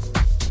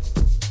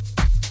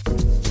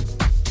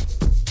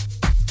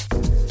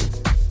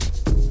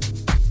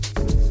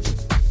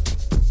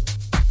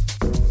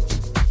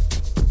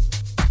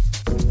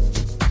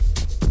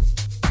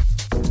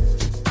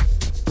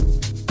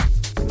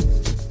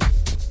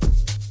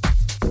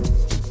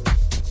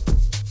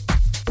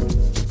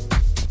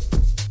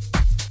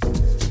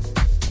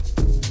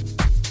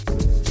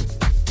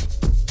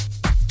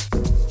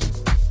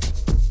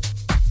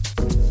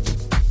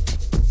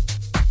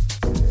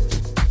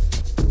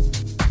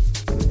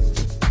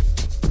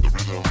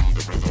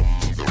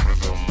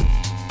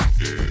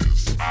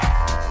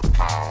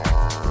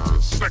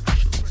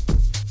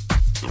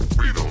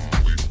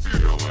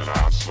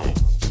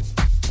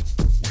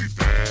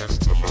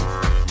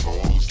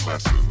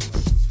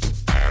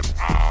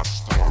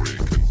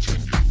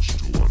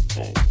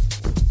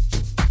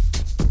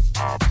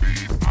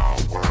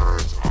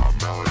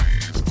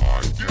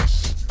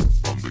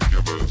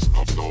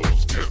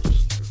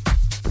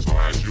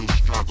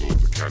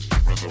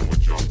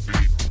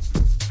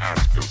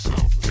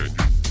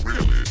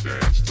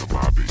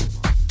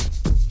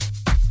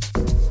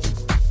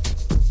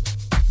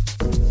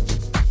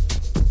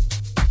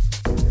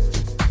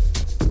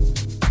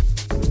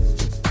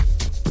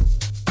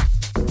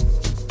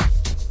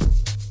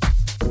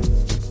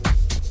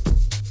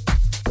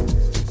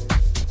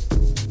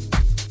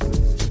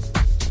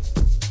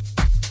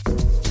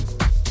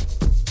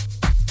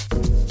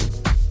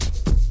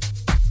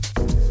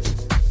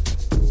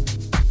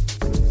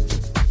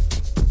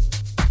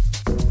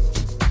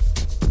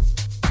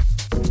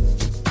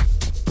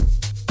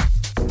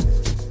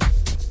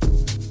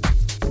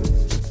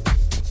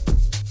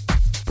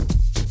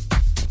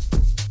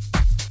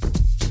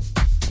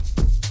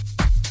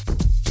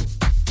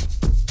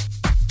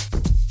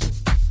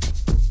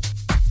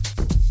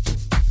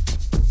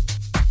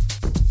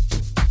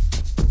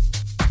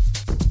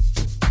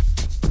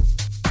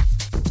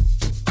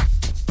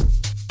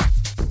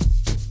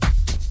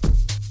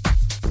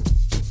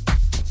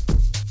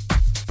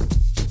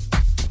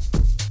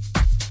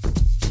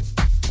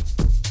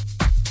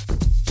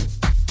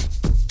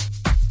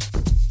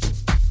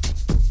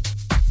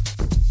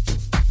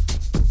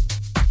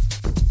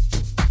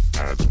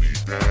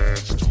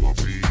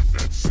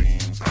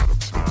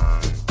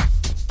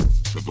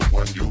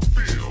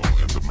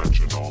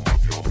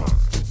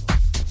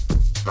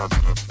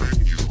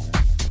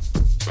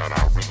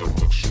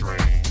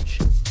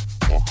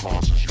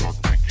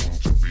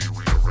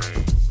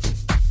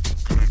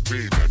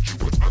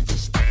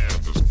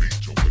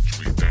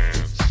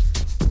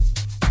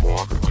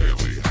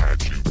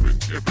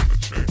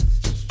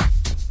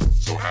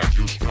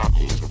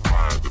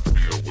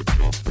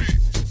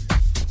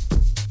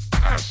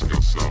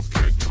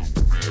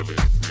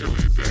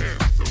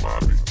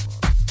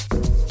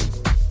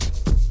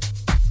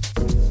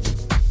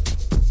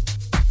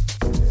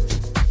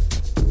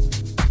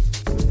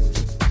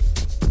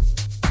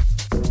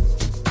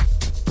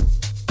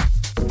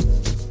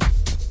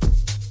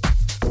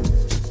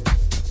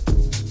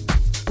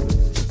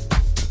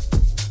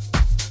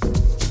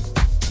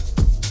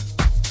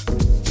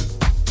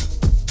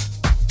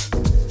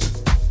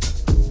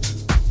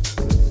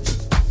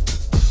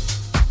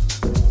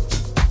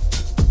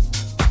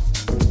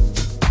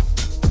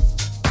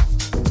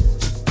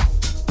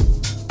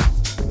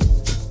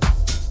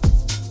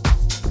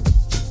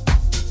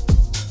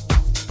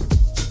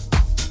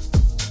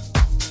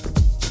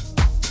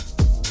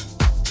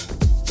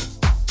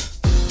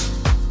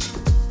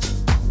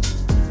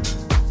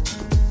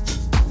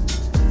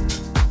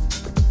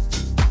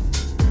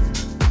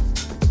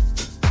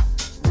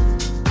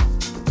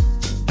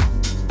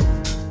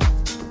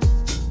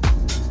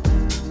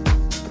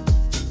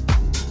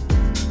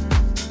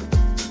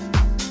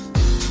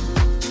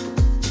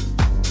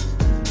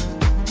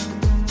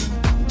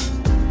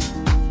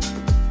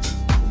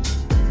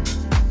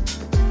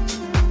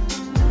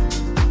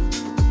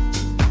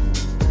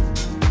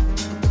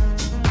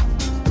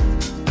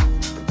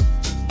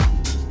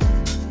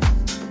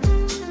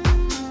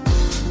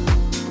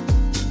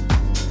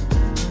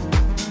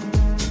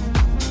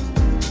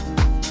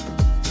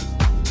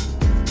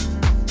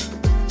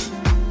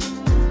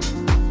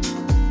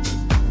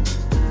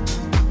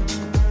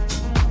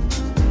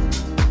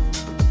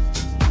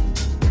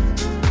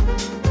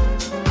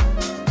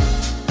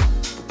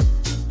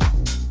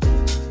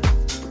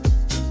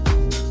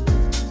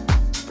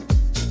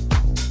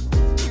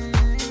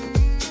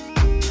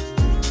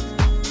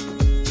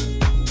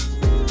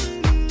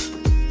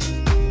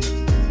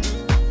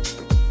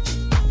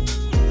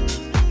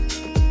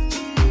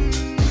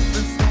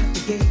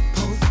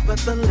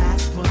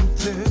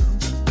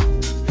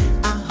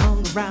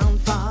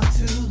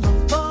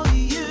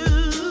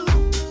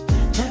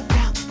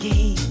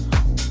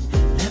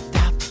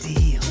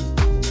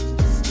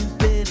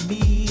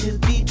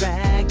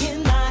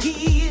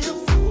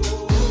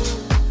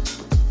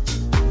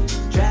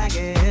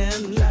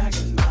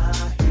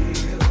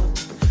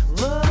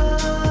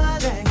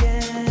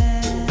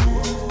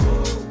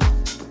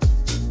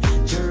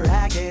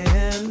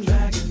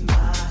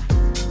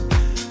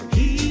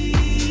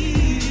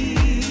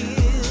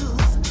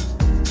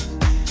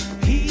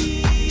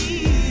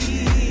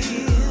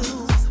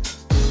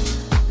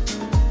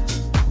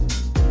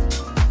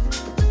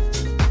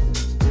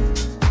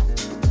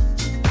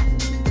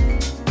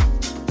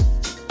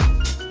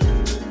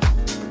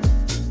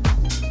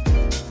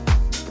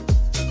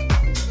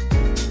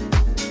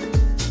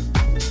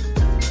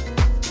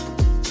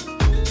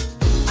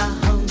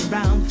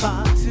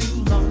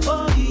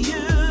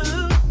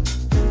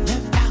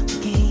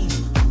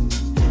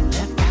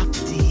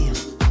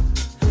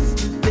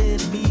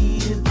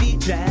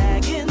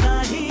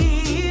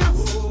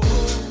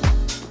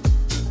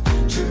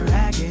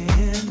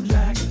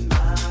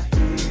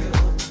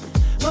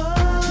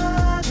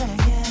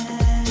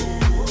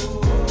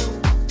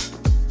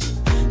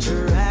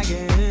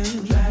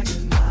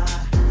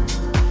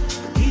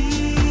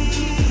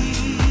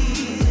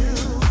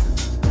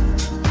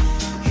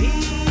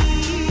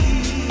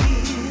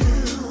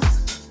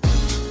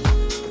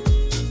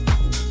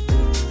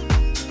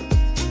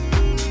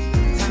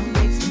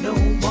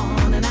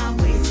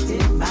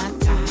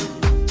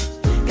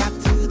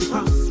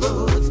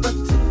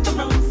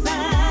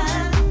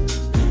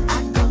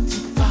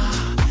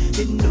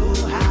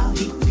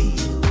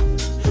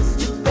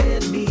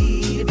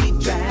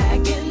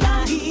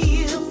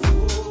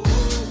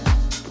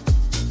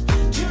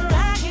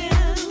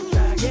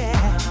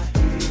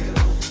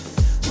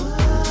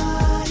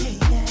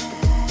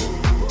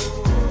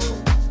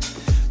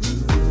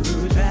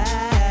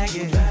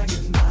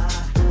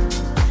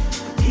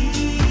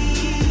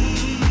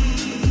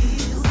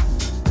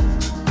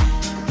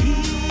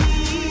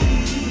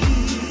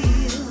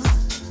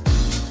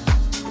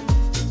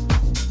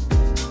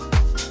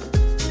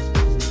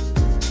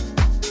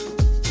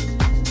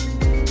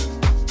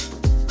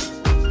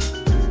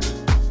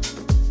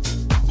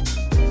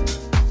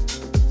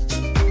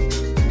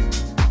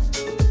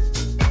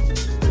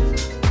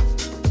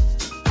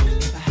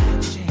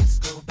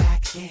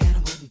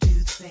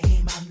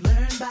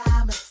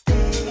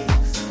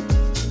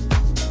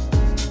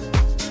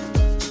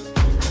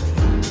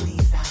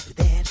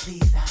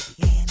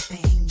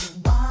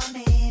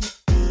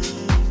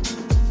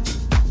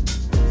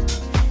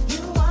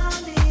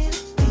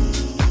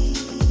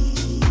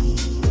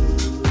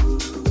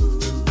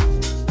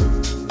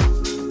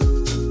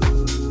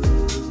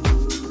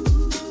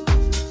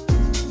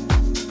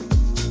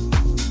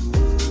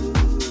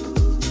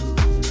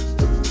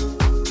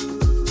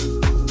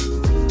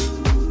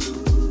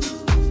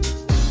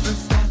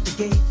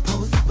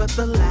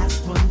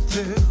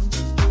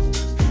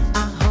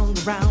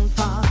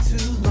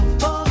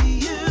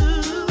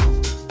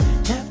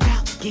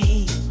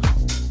 me.